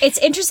thing. It's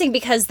interesting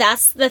because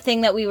that's the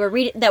thing that we were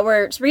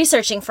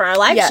researching for our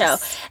live show,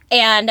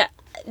 and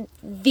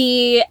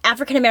the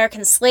African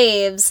American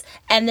slaves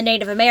and the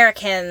Native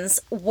Americans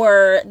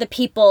were the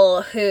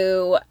people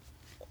who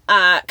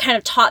kind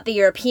of taught the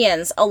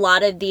Europeans a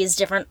lot of these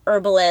different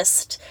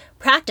herbalist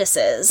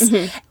practices.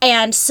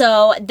 And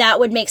so that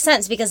would make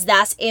sense because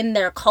that's in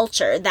their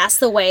culture. That's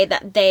the way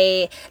that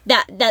they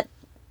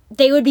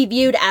would be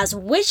viewed as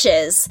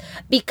witches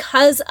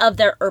because of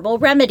their herbal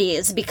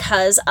remedies,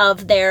 because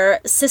of their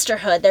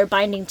sisterhood, their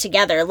binding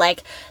together.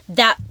 Like,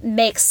 that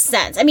makes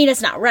sense. I mean,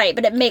 it's not right,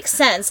 but it makes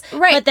sense.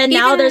 Right. But then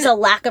now there's a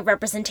lack of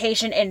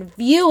representation in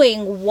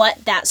viewing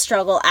what that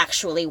struggle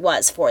actually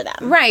was for them.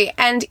 Right.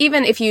 And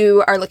even if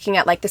you are looking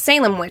at, like, the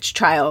Salem witch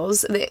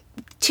trials,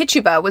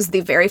 Tituba was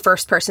the very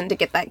first person to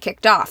get that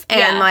kicked off.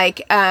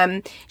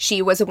 And,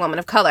 she was a woman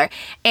of color.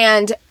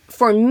 And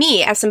for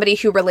me, as somebody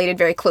who related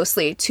very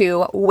closely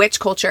to witch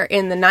culture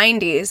in the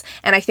 90s,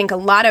 and I think a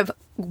lot of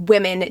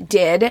women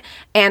did,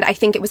 and I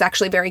think it was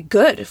actually very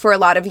good for a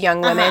lot of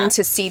young women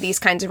to see these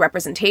kinds of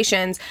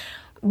representations,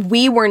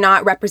 we were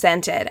not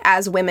represented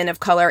as women of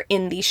color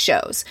in these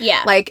shows.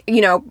 Yeah. Like,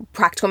 you know,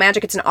 Practical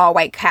Magic, it's an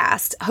all-white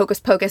cast. Hocus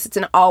Pocus, it's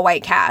an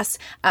all-white cast.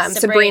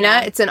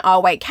 Sabrina, it's an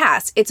all-white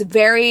cast. It's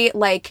very,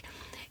 like,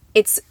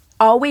 it's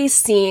always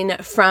seen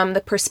from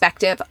the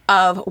perspective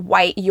of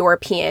white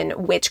European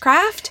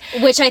witchcraft.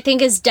 Which I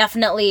think is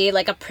definitely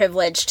like a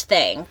privileged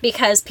thing,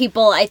 because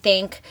people, I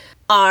think,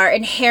 are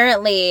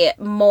inherently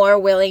more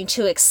willing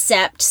to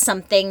accept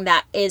something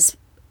that is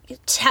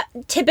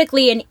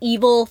typically an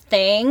evil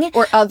thing.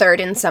 Or othered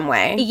in some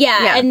way.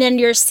 Yeah, and then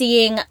you're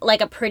seeing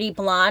like a pretty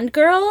blonde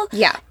girl.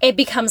 Yeah. It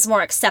becomes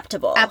more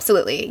acceptable.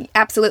 Absolutely.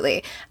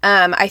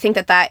 I think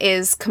that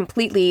is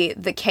completely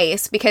the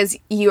case, because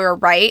you're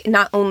right.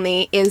 Not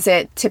only is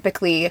it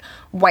typically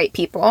white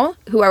people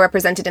who are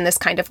represented in this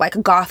kind of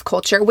like goth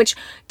culture, which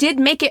did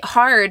make it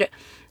hard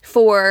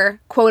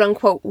for quote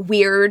unquote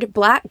weird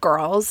Black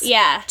girls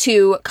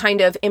to kind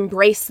of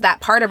embrace that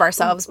part of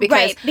ourselves,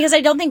 because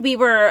I don't think we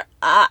were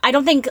I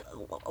don't think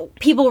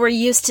people were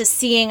used to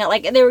seeing,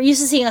 like, they were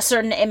used to seeing a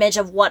certain image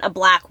of what a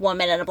Black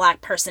woman and a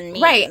Black person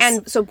means. Right,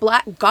 and so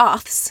Black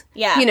goths,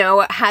 you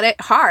know, had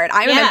it hard.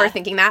 I remember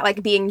thinking that,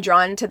 like, being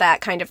drawn to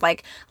that kind of,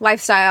 like,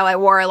 lifestyle. I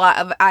wore a lot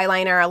of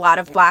eyeliner, a lot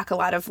of black, a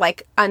lot of,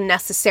 like,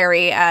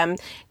 unnecessary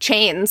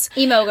chains.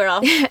 Emo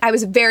girl. I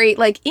was very,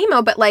 like,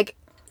 emo, but, like,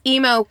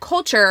 emo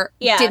culture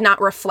did not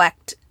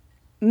reflect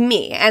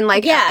me, and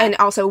like and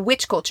also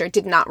witch culture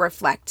did not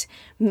reflect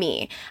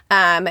me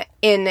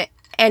in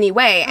any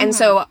way. And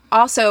so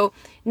also,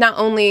 not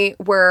only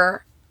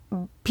were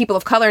people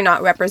of color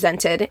not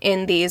represented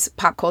in these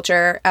pop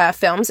culture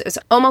films, it was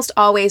almost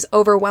always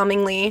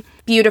overwhelmingly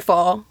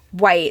beautiful,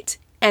 white,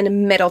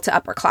 and middle to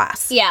upper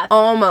class. Yeah.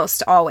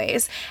 Almost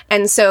always.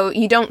 And so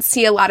you don't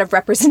see a lot of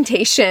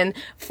representation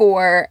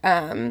for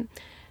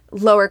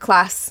lower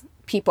class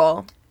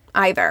people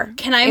either.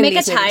 Can I make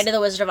a tie to The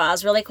Wizard of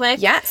Oz really quick?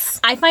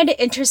 Yes. I find it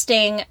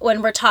interesting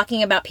when we're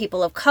talking about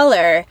people of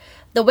color.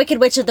 The Wicked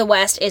Witch of the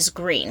West is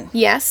green.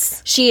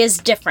 Yes. She is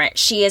different.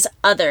 She is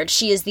othered.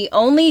 She is the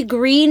only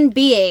green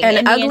being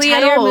in the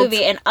entire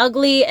movie. And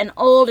ugly and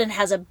old and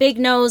has a big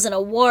nose and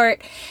a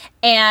wart.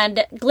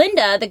 And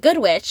Glinda, the Good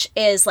Witch,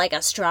 is like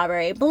a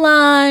strawberry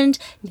blonde,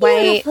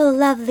 beautiful,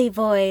 lovely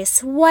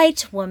voice,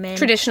 white woman.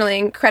 Traditionally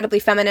incredibly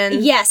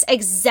feminine. Yes,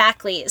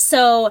 exactly.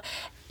 So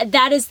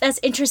that's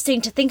interesting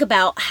to think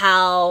about,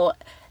 how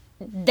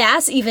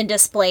that's even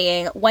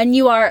displaying when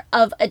you are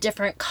of a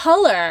different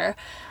color.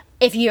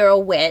 If you're a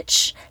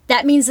witch,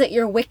 that means that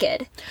you're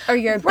wicked or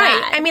you're bad.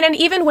 Right. I mean, and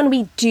even when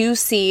we do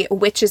see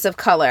witches of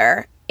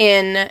color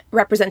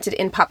represented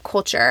in pop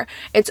culture,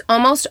 it's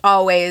almost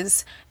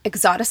always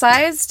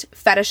exoticized,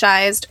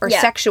 fetishized, or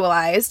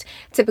sexualized.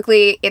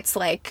 Typically, it's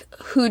like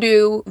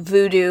hoodoo,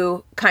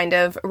 voodoo kind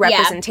of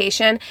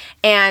representation.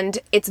 And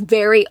it's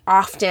very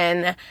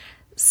often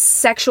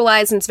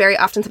sexualized, and it's very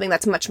often something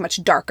that's much,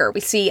 much darker. We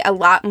see a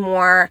lot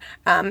more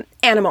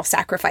animal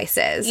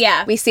sacrifices.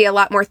 Yeah. We see a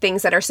lot more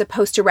things that are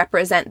supposed to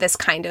represent this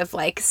kind of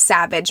like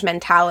savage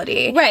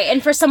mentality. Right.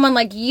 And for someone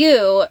like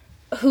you,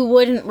 who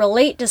wouldn't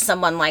relate to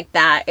someone like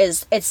that,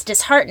 it's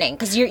disheartening,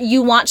 because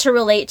you want to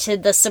relate to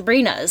the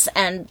Sabrinas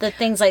and the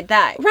things like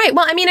that. Right.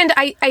 Well, I mean, and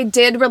I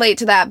did relate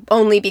to that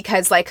only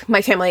because, like,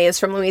 my family is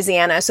from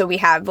Louisiana, so we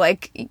have,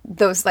 like,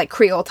 those, like,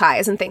 Creole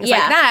ties and things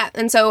like that.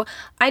 And so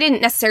I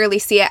didn't necessarily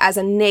see it as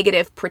a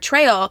negative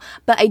portrayal,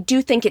 but I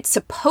do think it's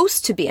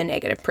supposed to be a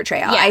negative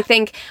portrayal. I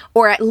think,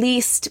 or at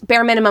least,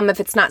 bare minimum, if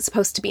it's not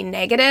supposed to be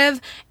negative,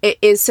 it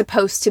is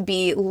supposed to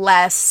be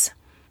less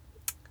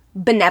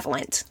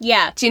benevolent.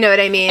 Yeah. Do you know what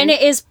I mean? And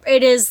it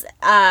is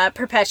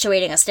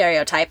perpetuating a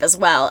stereotype as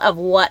well of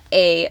what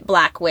a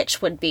Black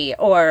witch would be,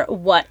 or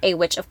what a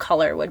witch of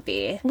color would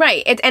be.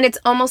 Right. And it's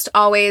almost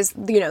always,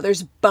 you know,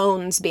 there's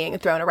bones being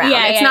thrown around.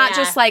 It's not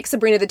just like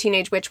Sabrina the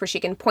Teenage Witch where she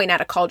can point at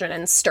a cauldron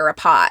and stir a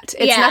pot.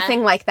 It's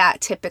nothing like that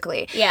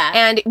typically. Yeah.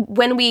 And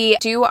when we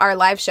do our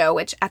live show,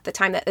 which at the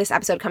time that this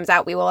episode comes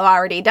out, we will have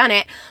already done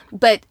it,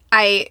 but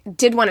I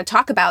did want to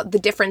talk about the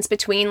difference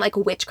between like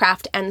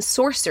witchcraft and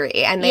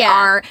sorcery, and they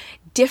are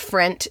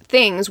different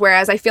things,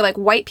 whereas I feel like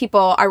white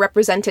people are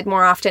represented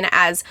more often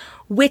as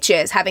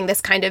witches, having this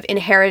kind of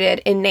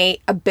inherited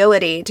innate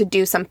ability to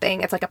do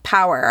something. It's like a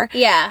power.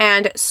 Yeah.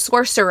 And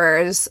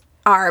sorcerers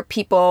are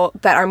people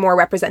that are more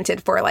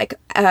represented for like,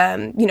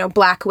 you know,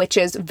 Black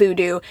witches,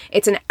 voodoo.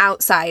 It's an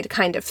outside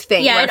kind of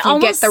thing. Yeah, where if you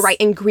get the right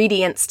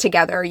ingredients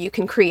together, you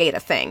can create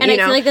a thing. And I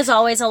feel like there's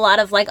always a lot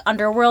of like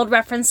underworld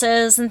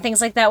references and things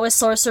like that with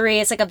sorcery.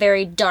 It's like a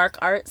very dark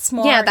arts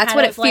more. Yeah, that's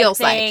what it feels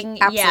like.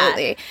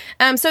 Absolutely.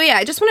 Yeah. So yeah,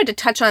 I just wanted to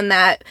touch on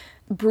that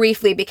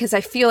briefly, because I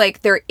feel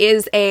like there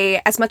is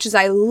as much as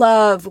I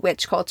love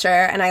witch culture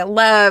and I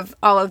love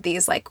all of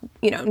these like,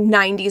 you know,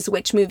 90s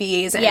witch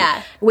movies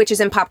and witches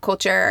in pop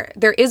culture,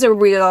 there is a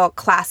real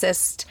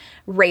classist,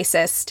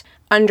 racist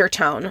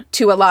undertone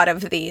to a lot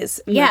of these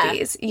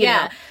movies, you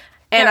know.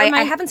 And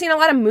I haven't seen a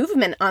lot of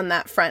movement on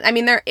that front. I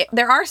mean,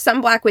 there are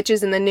some Black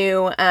witches in the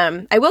new,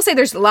 I will say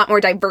there's a lot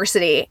more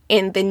diversity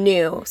in the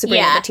new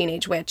Sabrina the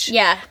Teenage Witch.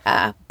 Yeah.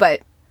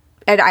 But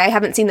I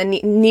haven't seen the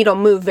needle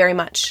move very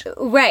much.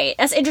 Right.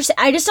 That's interesting.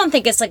 I just don't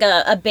think it's like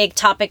a big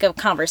topic of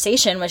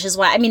conversation, which is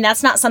why, I mean,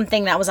 that's not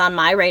something that was on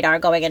my radar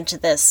going into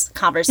this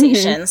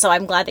conversation. Mm-hmm. So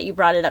I'm glad that you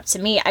brought it up to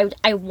me.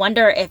 I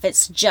wonder if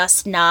it's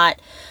just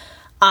not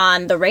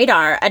on the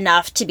radar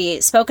enough to be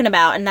spoken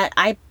about, and that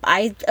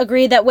I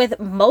agree that with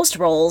most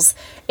roles,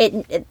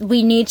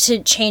 we need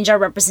to change our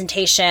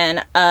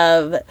representation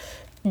of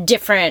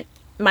different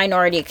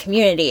minority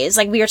communities.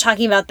 Like, we were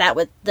talking about that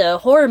with the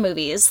horror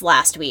movies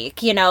last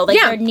week, you know? Like,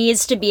 there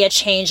needs to be a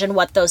change in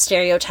what those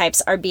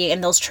stereotypes are being,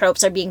 and those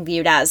tropes are being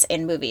viewed as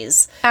in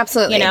movies.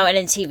 Absolutely. You know, and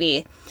in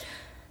TV.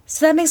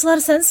 So that makes a lot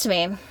of sense to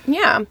me.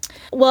 Yeah.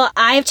 Well,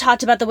 I've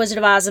talked about The Wizard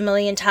of Oz a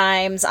million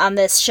times on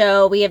this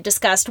show. We have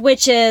discussed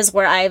witches,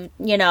 where I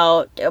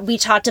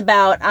talked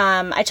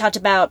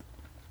about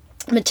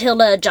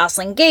Matilda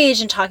Jocelyn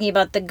Gage and talking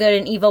about the good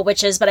and evil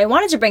witches, but I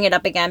wanted to bring it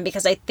up again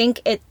because I think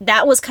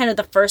that was kind of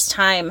the first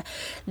time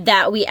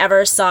that we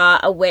ever saw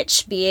a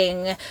witch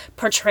being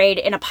portrayed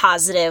in a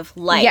positive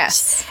light.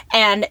 Yes.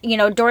 And, you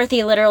know,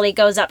 Dorothy literally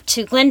goes up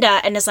to Glinda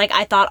and is like,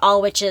 I thought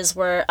all witches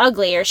were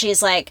ugly, or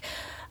she's like,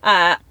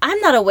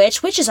 I'm not a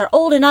witch. Witches are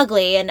old and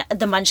ugly. And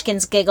the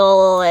Munchkins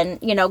giggle. And,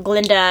 you know,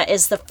 Glinda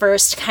is the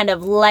first kind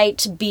of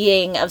light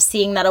being of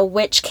seeing that a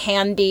witch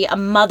can be a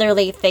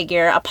motherly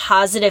figure, a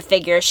positive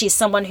figure. She's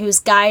someone who's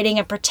guiding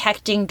and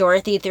protecting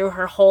Dorothy through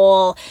her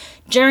whole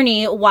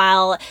journey,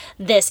 while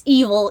this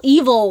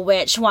evil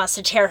witch wants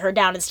to tear her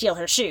down and steal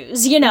her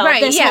shoes. You know,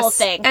 right, this whole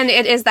thing. And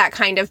it is that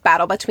kind of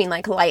battle between,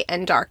 like, light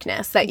and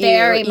darkness that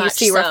you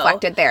see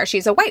reflected there.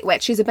 She's a white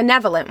witch. She's a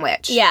benevolent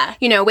witch. Yeah.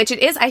 You know, which it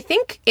is, I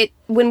think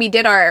when we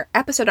did our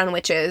episode on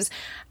witches,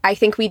 I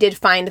think we did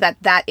find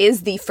that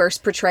is the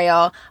first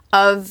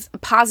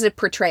positive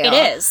portrayal.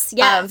 It is,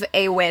 yeah. Of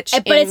a witch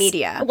in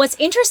media. What's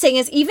interesting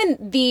is even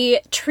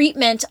the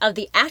treatment of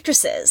the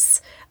actresses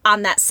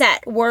on that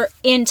set were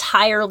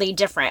entirely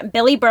different.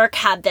 Billie Burke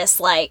had this,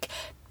 like,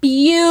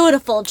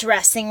 beautiful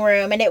dressing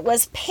room, and it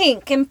was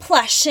pink and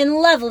plush and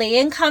lovely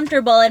and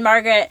comfortable, and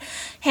Margaret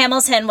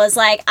Hamilton was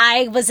like,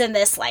 I was in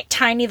this, like,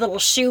 tiny little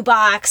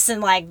shoebox,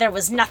 and, like, there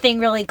was nothing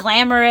really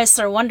glamorous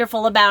or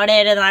wonderful about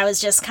it, and I was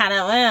just kind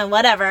of,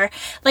 whatever.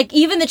 Like,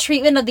 even the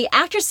treatment of the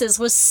actresses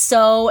was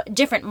so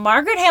different.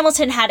 Margaret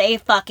Hamilton had a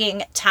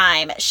fucking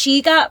time.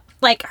 She got,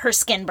 like, her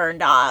skin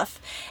burned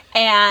off.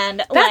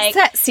 And that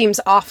set seems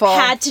awful.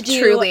 Had to do,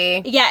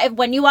 truly. Yeah,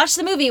 when you watch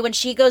the movie, when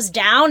she goes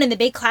down in the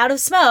big cloud of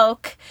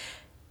smoke,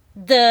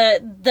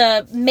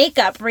 the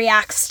makeup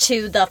reacts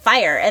to the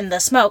fire and the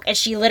smoke, and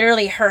she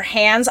literally, her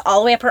hands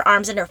all the way up her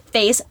arms and her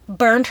face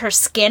burned her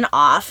skin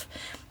off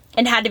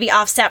and had to be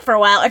offset for a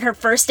while. And her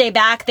first day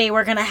back, they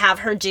were gonna have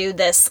her do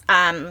this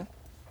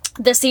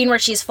the scene where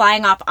she's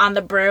flying off on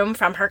the broom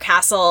from her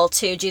castle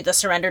to do the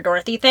Surrender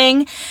Dorothy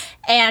thing.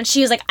 And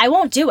she was like, I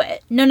won't do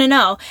it.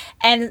 No.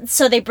 And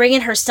so they bring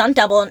in her stunt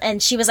double,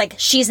 and she was like,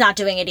 she's not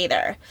doing it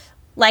either.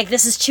 Like,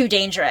 this is too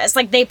dangerous.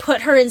 Like, they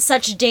put her in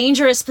such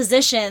dangerous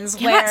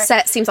positions where... that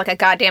set seems like a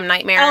goddamn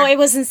nightmare. Oh, it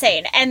was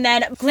insane. And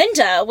then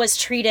Glinda was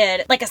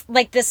treated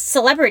like this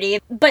celebrity,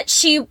 but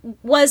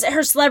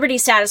her celebrity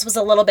status was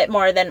a little bit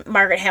more than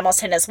Margaret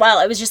Hamilton as well.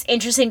 It was just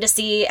interesting to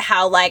see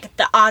how, like,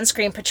 the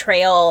on-screen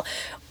portrayal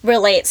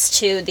relates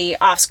to the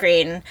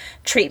off-screen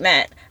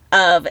treatment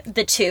of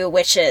the two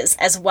witches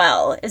as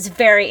well. It's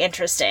very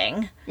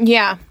interesting.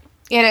 Yeah,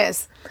 it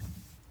is.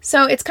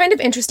 So it's kind of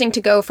interesting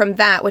to go from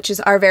that, which is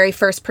our very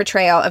first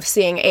portrayal of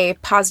seeing a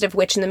positive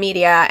witch in the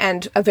media,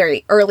 and a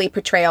very early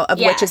portrayal of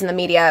witches in the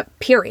media,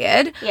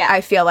 period,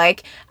 I feel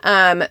like,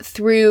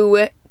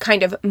 through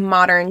kind of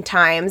modern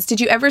times. Did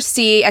you ever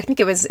see, I think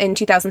it was in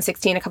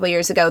 2016, a couple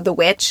years ago, The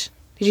Witch?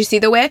 Did you see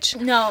The Witch?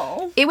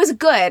 No. It was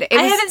good.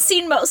 I haven't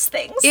seen most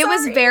things. It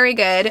was very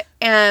good.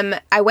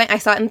 I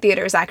saw it in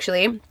theaters,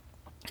 actually.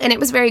 And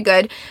it was very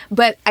good,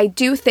 but I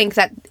do think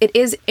that it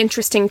is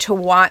interesting to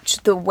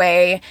watch the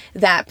way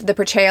that the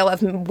portrayal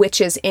of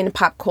witches in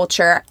pop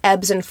culture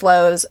ebbs and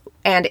flows,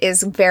 and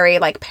is very,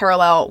 like,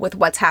 parallel with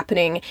what's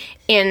happening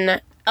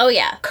in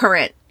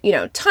current,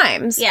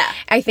 times. Yeah.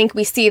 I think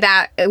we see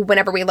that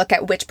whenever we look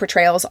at witch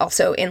portrayals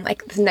also in,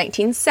 like, the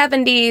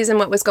 1970s and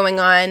what was going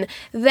on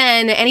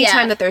then.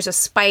 Anytime that there's a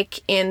spike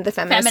in the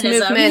feminist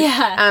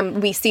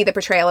movement, we see the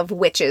portrayal of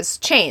witches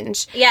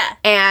change. Yeah.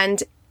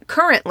 And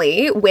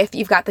currently,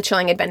 you've got The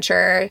Chilling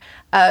Adventure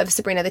of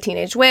Sabrina the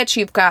Teenage Witch,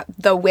 you've got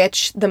The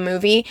Witch, the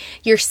movie,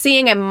 you're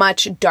seeing a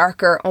much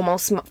darker,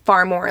 almost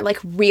far more, like,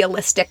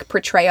 realistic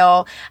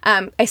portrayal.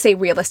 I say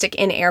realistic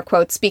in air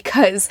quotes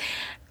because,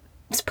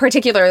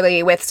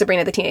 particularly with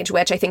Sabrina the Teenage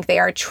Witch, I think they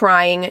are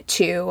trying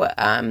to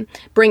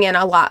bring in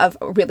a lot of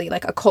really,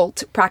 like,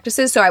 occult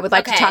practices. So I would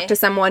like to talk to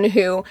someone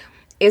who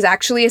is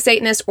actually a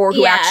Satanist, or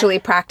who actually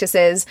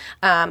practices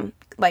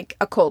like,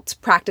 occult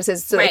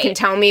practices, so they can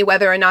tell me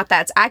whether or not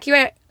that's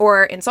accurate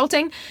or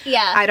insulting.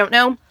 Yeah. I don't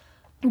know.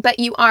 But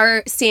you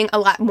are seeing a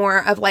lot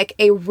more of, like,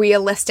 a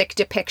realistic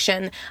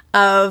depiction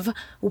of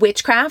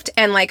witchcraft,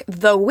 and, like,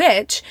 The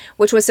Witch,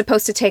 which was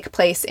supposed to take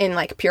place in,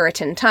 like,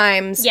 Puritan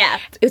times. Yeah.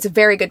 It was a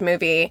very good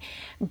movie,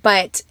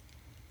 but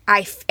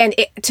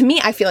to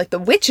me, I feel like The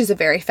Witch is a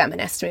very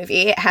feminist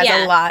movie. It has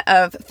a lot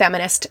of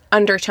feminist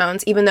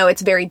undertones, even though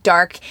it's very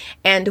dark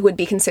and would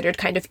be considered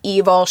kind of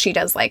evil. She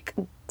does, like,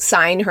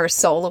 sign her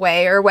soul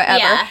away or whatever.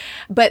 Yeah.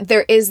 But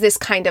there is this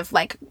kind of,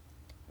 like,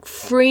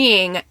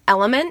 freeing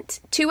element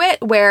to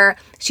it where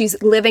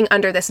she's living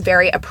under this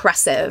very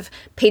oppressive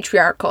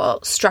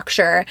patriarchal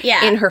structure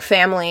in her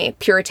family,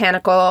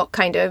 puritanical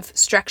kind of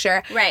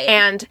structure. Right.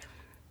 And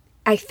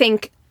I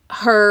think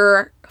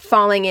her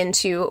falling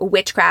into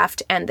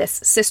witchcraft and this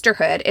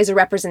sisterhood is a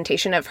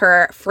representation of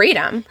her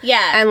freedom.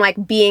 Yeah. And,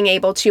 like, being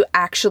able to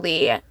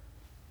actually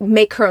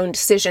make her own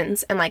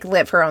decisions and, like,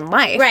 live her own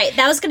life. Right.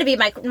 That was going to be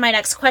my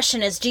next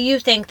question is, do you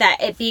think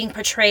that it being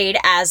portrayed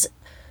as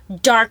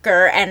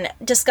darker and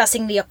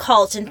discussing the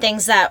occult and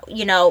things that,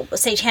 you know,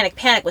 Satanic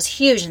Panic was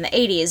huge in the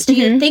 80s. Do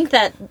you think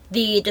that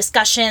the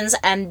discussions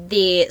and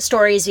the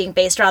stories being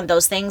based around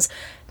those things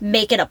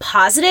make it a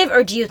positive,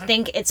 or do you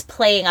think it's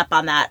playing up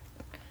on that?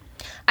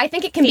 I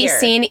think it can be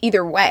seen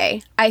either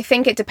way. I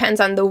think it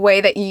depends on the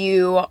way that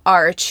you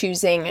are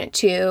choosing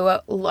to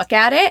look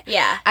at it.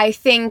 Yeah. I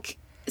think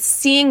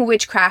seeing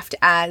witchcraft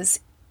as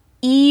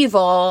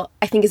evil,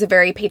 I think, is a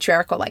very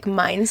patriarchal, like,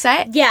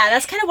 mindset. Yeah,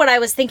 that's kind of what I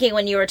was thinking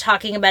when you were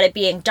talking about it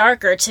being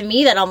darker. To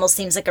me, that almost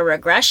seems like a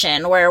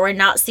regression, where we're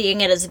not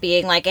seeing it as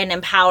being, like, an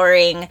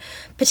empowering,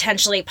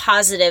 potentially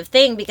positive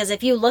thing. Because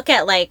if you look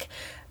at, like,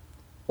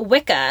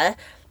 Wicca,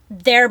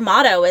 their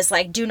motto is,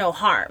 like, do no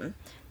harm.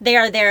 They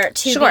are there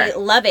to be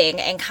loving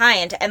and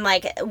kind. And,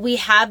 like,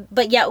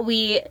 but yet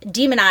we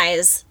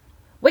demonize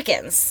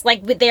Wiccans.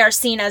 Like, they are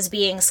seen as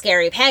being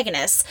scary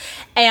paganists.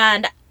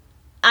 And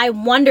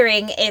I'm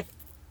wondering if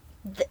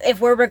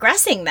we're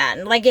regressing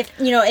then. Like, if,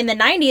 you know, in the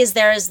 90s,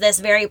 there's this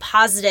very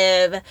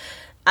positive,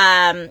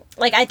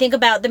 like, I think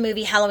about the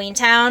movie Halloween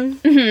Town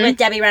with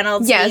Debbie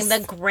Reynolds being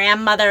the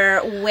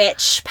grandmother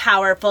witch,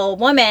 powerful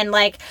woman,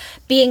 like,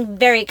 being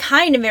very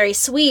kind and very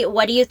sweet.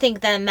 What do you think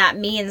then that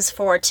means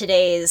for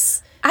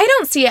today's I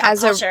don't see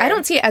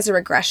it as a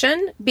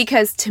regression,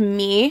 because to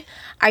me,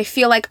 I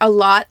feel like a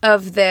lot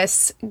of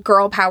this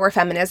girl power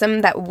feminism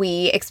that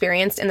we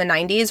experienced in the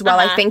 90s, while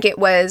I think it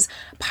was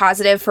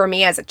positive for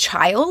me as a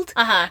child,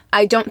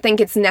 I don't think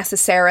it's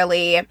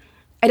necessarily,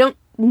 I don't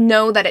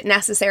know that it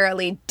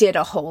necessarily did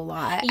a whole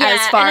lot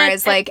as far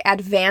as like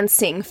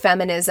advancing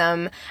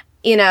feminism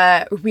in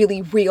a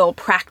really real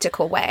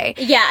practical way.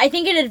 Yeah, I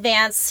think it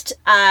advanced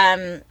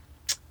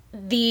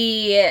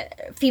the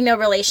female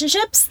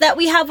relationships that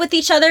we have with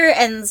each other.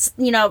 And,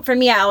 you know, for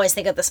me, I always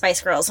think of the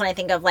Spice Girls when I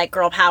think of, like,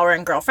 girl power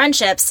and girl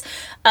friendships,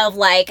 of,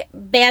 like,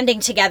 banding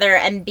together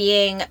and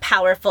being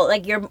powerful.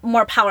 Like, you're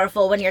more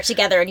powerful when you're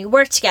together and you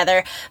work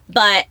together.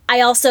 But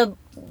I also,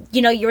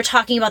 you know, you were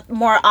talking about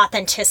more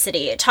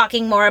authenticity,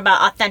 talking more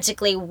about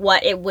authentically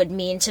what it would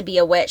mean to be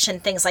a witch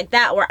and things like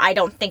that, where I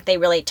don't think they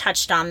really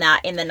touched on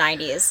that in the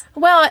 90s.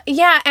 Well,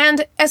 yeah,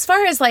 and as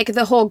far as, like,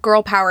 the whole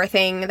girl power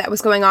thing that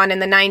was going on in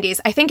the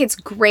 90s, I think it's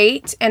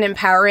great and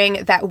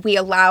empowering that we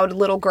allowed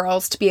little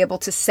girls to be able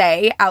to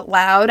say out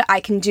loud, I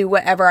can do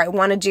whatever I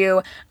want to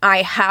do,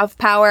 I have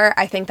power.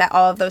 I think that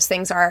all of those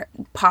things are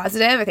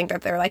positive. I think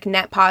that they're, like,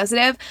 net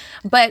positive.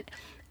 But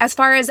as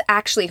far as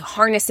actually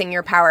harnessing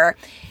your power,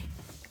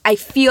 I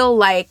feel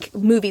like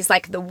movies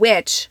like The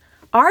Witch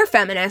are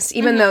feminist,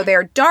 even though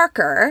they're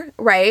darker,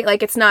 right?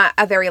 Like, it's not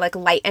a very, like,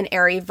 light and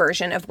airy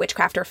version of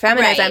witchcraft or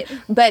feminism,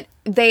 but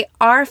they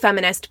are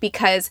feminist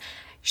because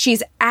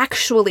she's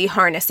actually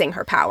harnessing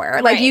her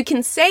power. Like, you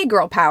can say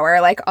girl power,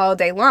 like, all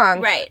day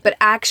long, but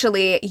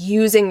actually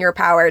using your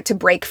power to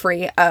break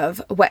free of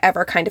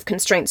whatever kind of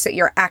constraints that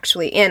you're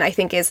actually in, I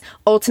think, is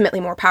ultimately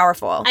more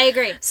powerful. I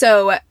agree.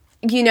 So,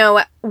 you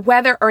know,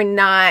 whether or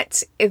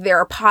not there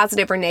are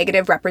positive or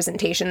negative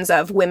representations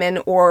of women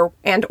or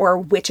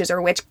witches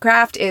or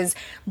witchcraft is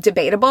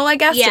debatable, I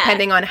guess,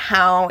 depending on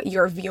how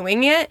you're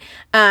viewing it.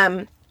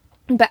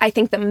 But I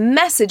think the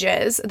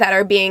messages that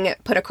are being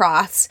put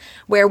across,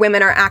 where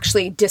women are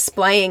actually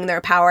displaying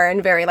their power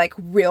in very, like,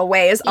 real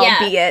ways,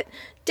 albeit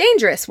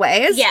dangerous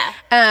ways,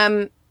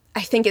 I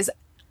think is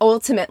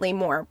ultimately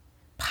more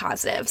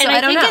positive. So and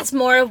I think know. It's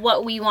more of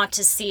what we want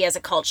to see as a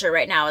culture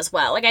right now as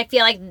well. Like, I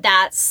feel like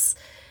that's...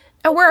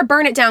 Oh, we're a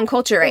burn it down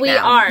culture right now. We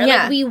are.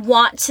 Yeah. Like, we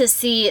want to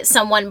see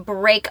someone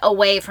break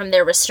away from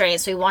their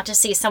restraints. We want to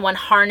see someone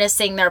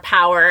harnessing their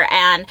power,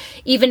 and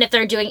even if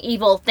they're doing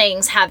evil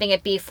things, having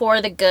it be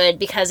for the good,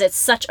 because it's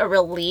such a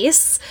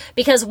release,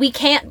 because we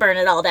can't burn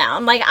it all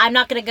down. Like, I'm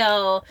not going to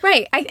go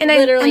and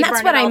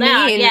that's what I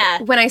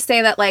mean when I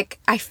say that, like,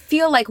 I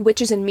feel like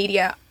witches in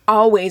media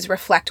always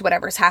reflect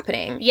whatever's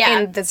happening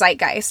in the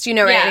zeitgeist. You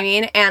know what I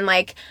mean? And,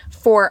 like,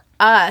 for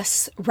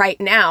us right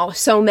now,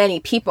 so many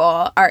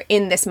people are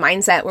in this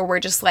mindset where we're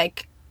just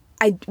like,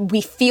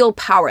 we feel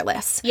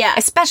powerless. Yeah.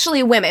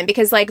 Especially women,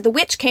 because, like, The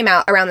Witch came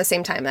out around the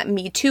same time that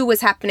Me Too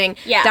was happening.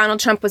 Yeah. Donald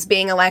Trump was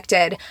being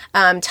elected.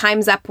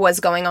 Time's Up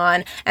was going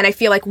on. And I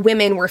feel like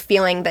women were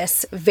feeling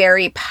this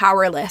very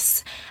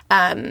powerless.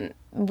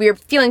 We're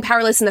feeling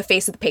powerless in the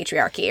face of the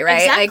patriarchy,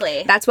 right? Exactly.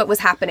 Like, that's what was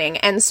happening.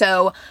 And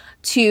so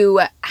to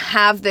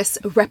have this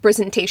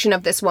representation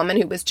of this woman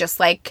who was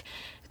just, like,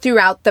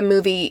 throughout the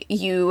movie,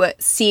 you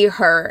see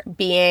her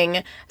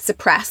being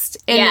suppressed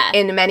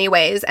in many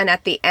ways. And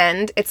at the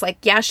end, it's like,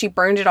 yeah, she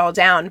burned it all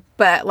down,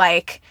 but,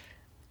 like,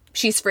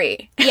 she's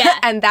free. Yeah.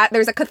 And that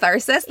there's a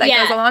catharsis that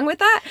goes along with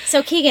that.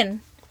 So,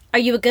 Keegan, are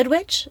you a good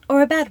witch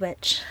or a bad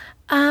witch?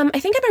 I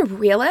think I'm a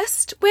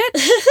realist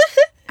witch.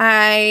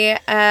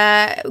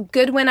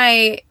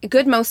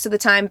 Good most of the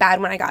time,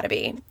 bad when I gotta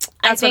be.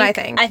 That's what I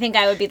think. I think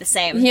I would be the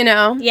same. You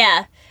know?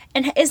 Yeah.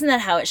 And isn't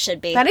that how it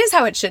should be? That is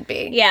how it should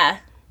be. Yeah.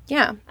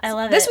 Yeah. I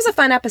love it. This was a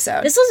fun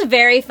episode. This was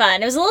very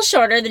fun. It was a little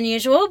shorter than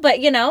usual, but,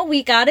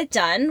 we got it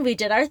done. We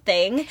did our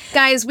thing.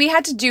 Guys, we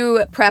had to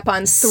do prep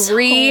on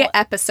 3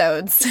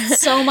 episodes.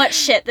 So much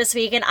shit this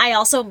week, and I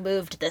also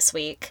moved this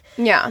week.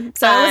 Yeah,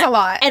 so it was a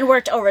lot. And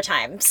worked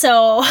overtime.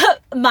 So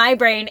my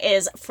brain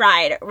is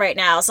fried right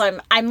now. So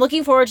I'm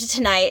looking forward to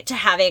tonight, to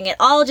having it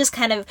all just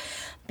kind of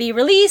be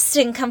released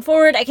and come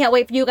forward. I can't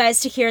wait for you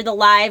guys to hear the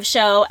live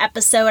show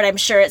episode. I'm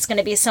sure it's going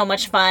to be so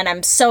much fun.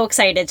 I'm so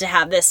excited to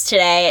have this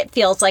today. It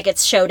feels like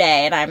it's show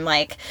day, and I'm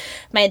like,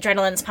 my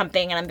adrenaline's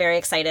pumping, and I'm very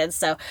excited.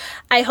 So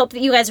I hope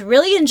that you guys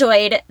really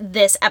enjoyed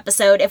this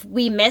episode. If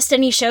we missed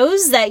any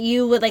shows that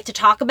you would like to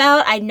talk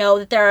about, I know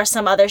that there are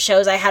some other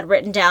shows I had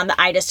written down that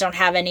I just don't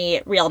have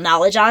any real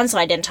knowledge on, so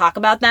I didn't talk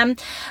about them.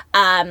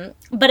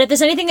 But if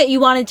there's anything that you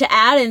wanted to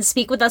add and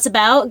speak with us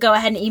about, go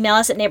ahead and email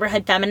us at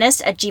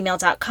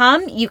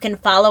neighborhoodfeminist@gmail.com. You can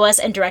follow us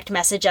and direct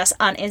message us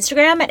on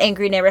Instagram at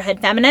Angry Neighborhood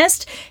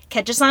Feminist.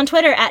 Catch us on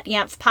Twitter at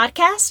YANF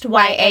Podcast,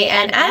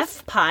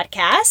 YANF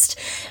Podcast.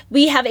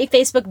 We have a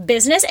Facebook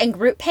business and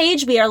group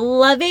page. We are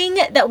loving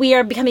that we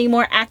are becoming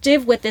more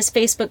active with this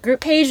Facebook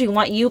group page. We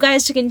want you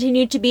guys to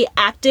continue to be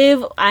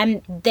active.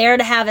 I'm there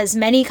to have as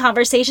many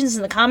conversations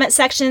in the comment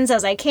sections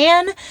as I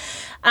can.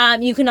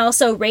 You can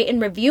also rate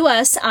and review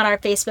us on our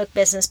Facebook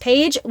business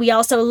page. We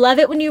also love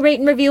it when you rate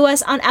and review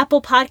us on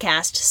Apple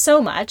Podcast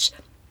so much.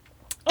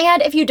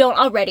 And if you don't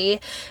already,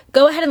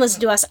 go ahead and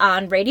listen to us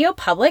on Radio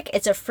Public.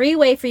 It's a free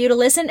way for you to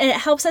listen, and it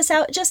helps us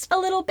out just a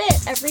little bit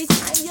every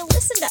time you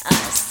listen to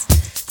us.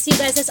 So you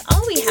guys, that's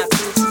all we have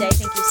for you today.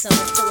 Thank you so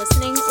much for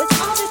listening. With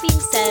all that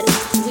being said,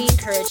 we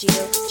encourage you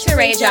to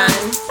rage on.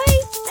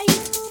 Bye. Bye.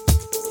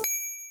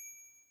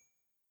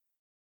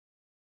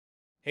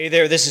 Hey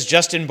there, this is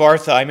Justin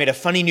Bartha. I made a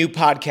funny new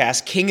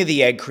podcast, King of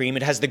the Egg Cream.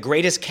 It has the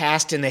greatest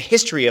cast in the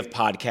history of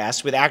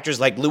podcasts with actors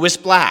like Louis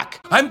Black.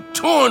 I'm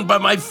torn by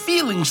my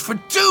feelings for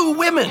 2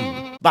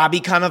 women. Bobby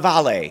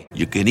Cannavale.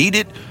 You can eat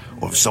it,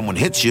 or if someone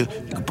hits you,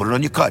 you can put it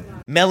on your cut.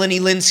 Melanie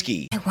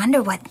Linsky. I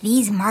wonder what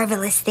these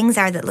marvelous things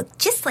are that look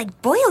just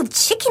like boiled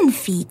chicken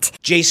feet.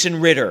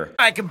 Jason Ritter.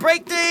 I can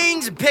break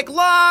things and pick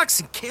locks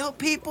and kill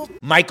people.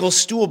 Michael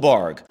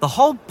Stuhlbarg. The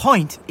whole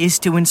point is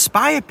to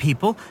inspire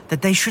people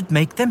that they should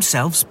make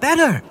themselves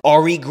better.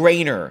 Ari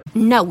Grainer.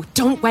 No,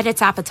 don't whet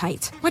its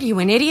appetite. What are you,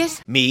 an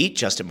idiot? Me,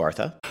 Justin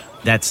Bartha.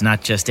 That's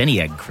not just any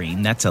egg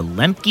cream, that's a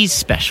Lemke's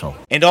special.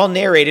 And all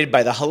narrated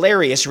by the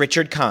hilarious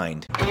Richard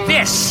Kind.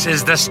 This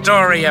is the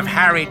story of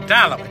Harry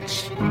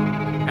Dalowitz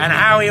and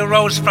how he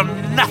rose from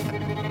nothing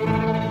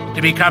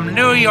to become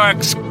New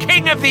York's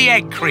King of the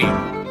Egg Cream.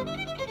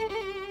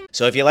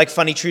 So if you like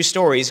funny true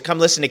stories, come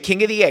listen to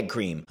King of the Egg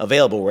Cream,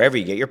 available wherever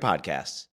you get your podcasts.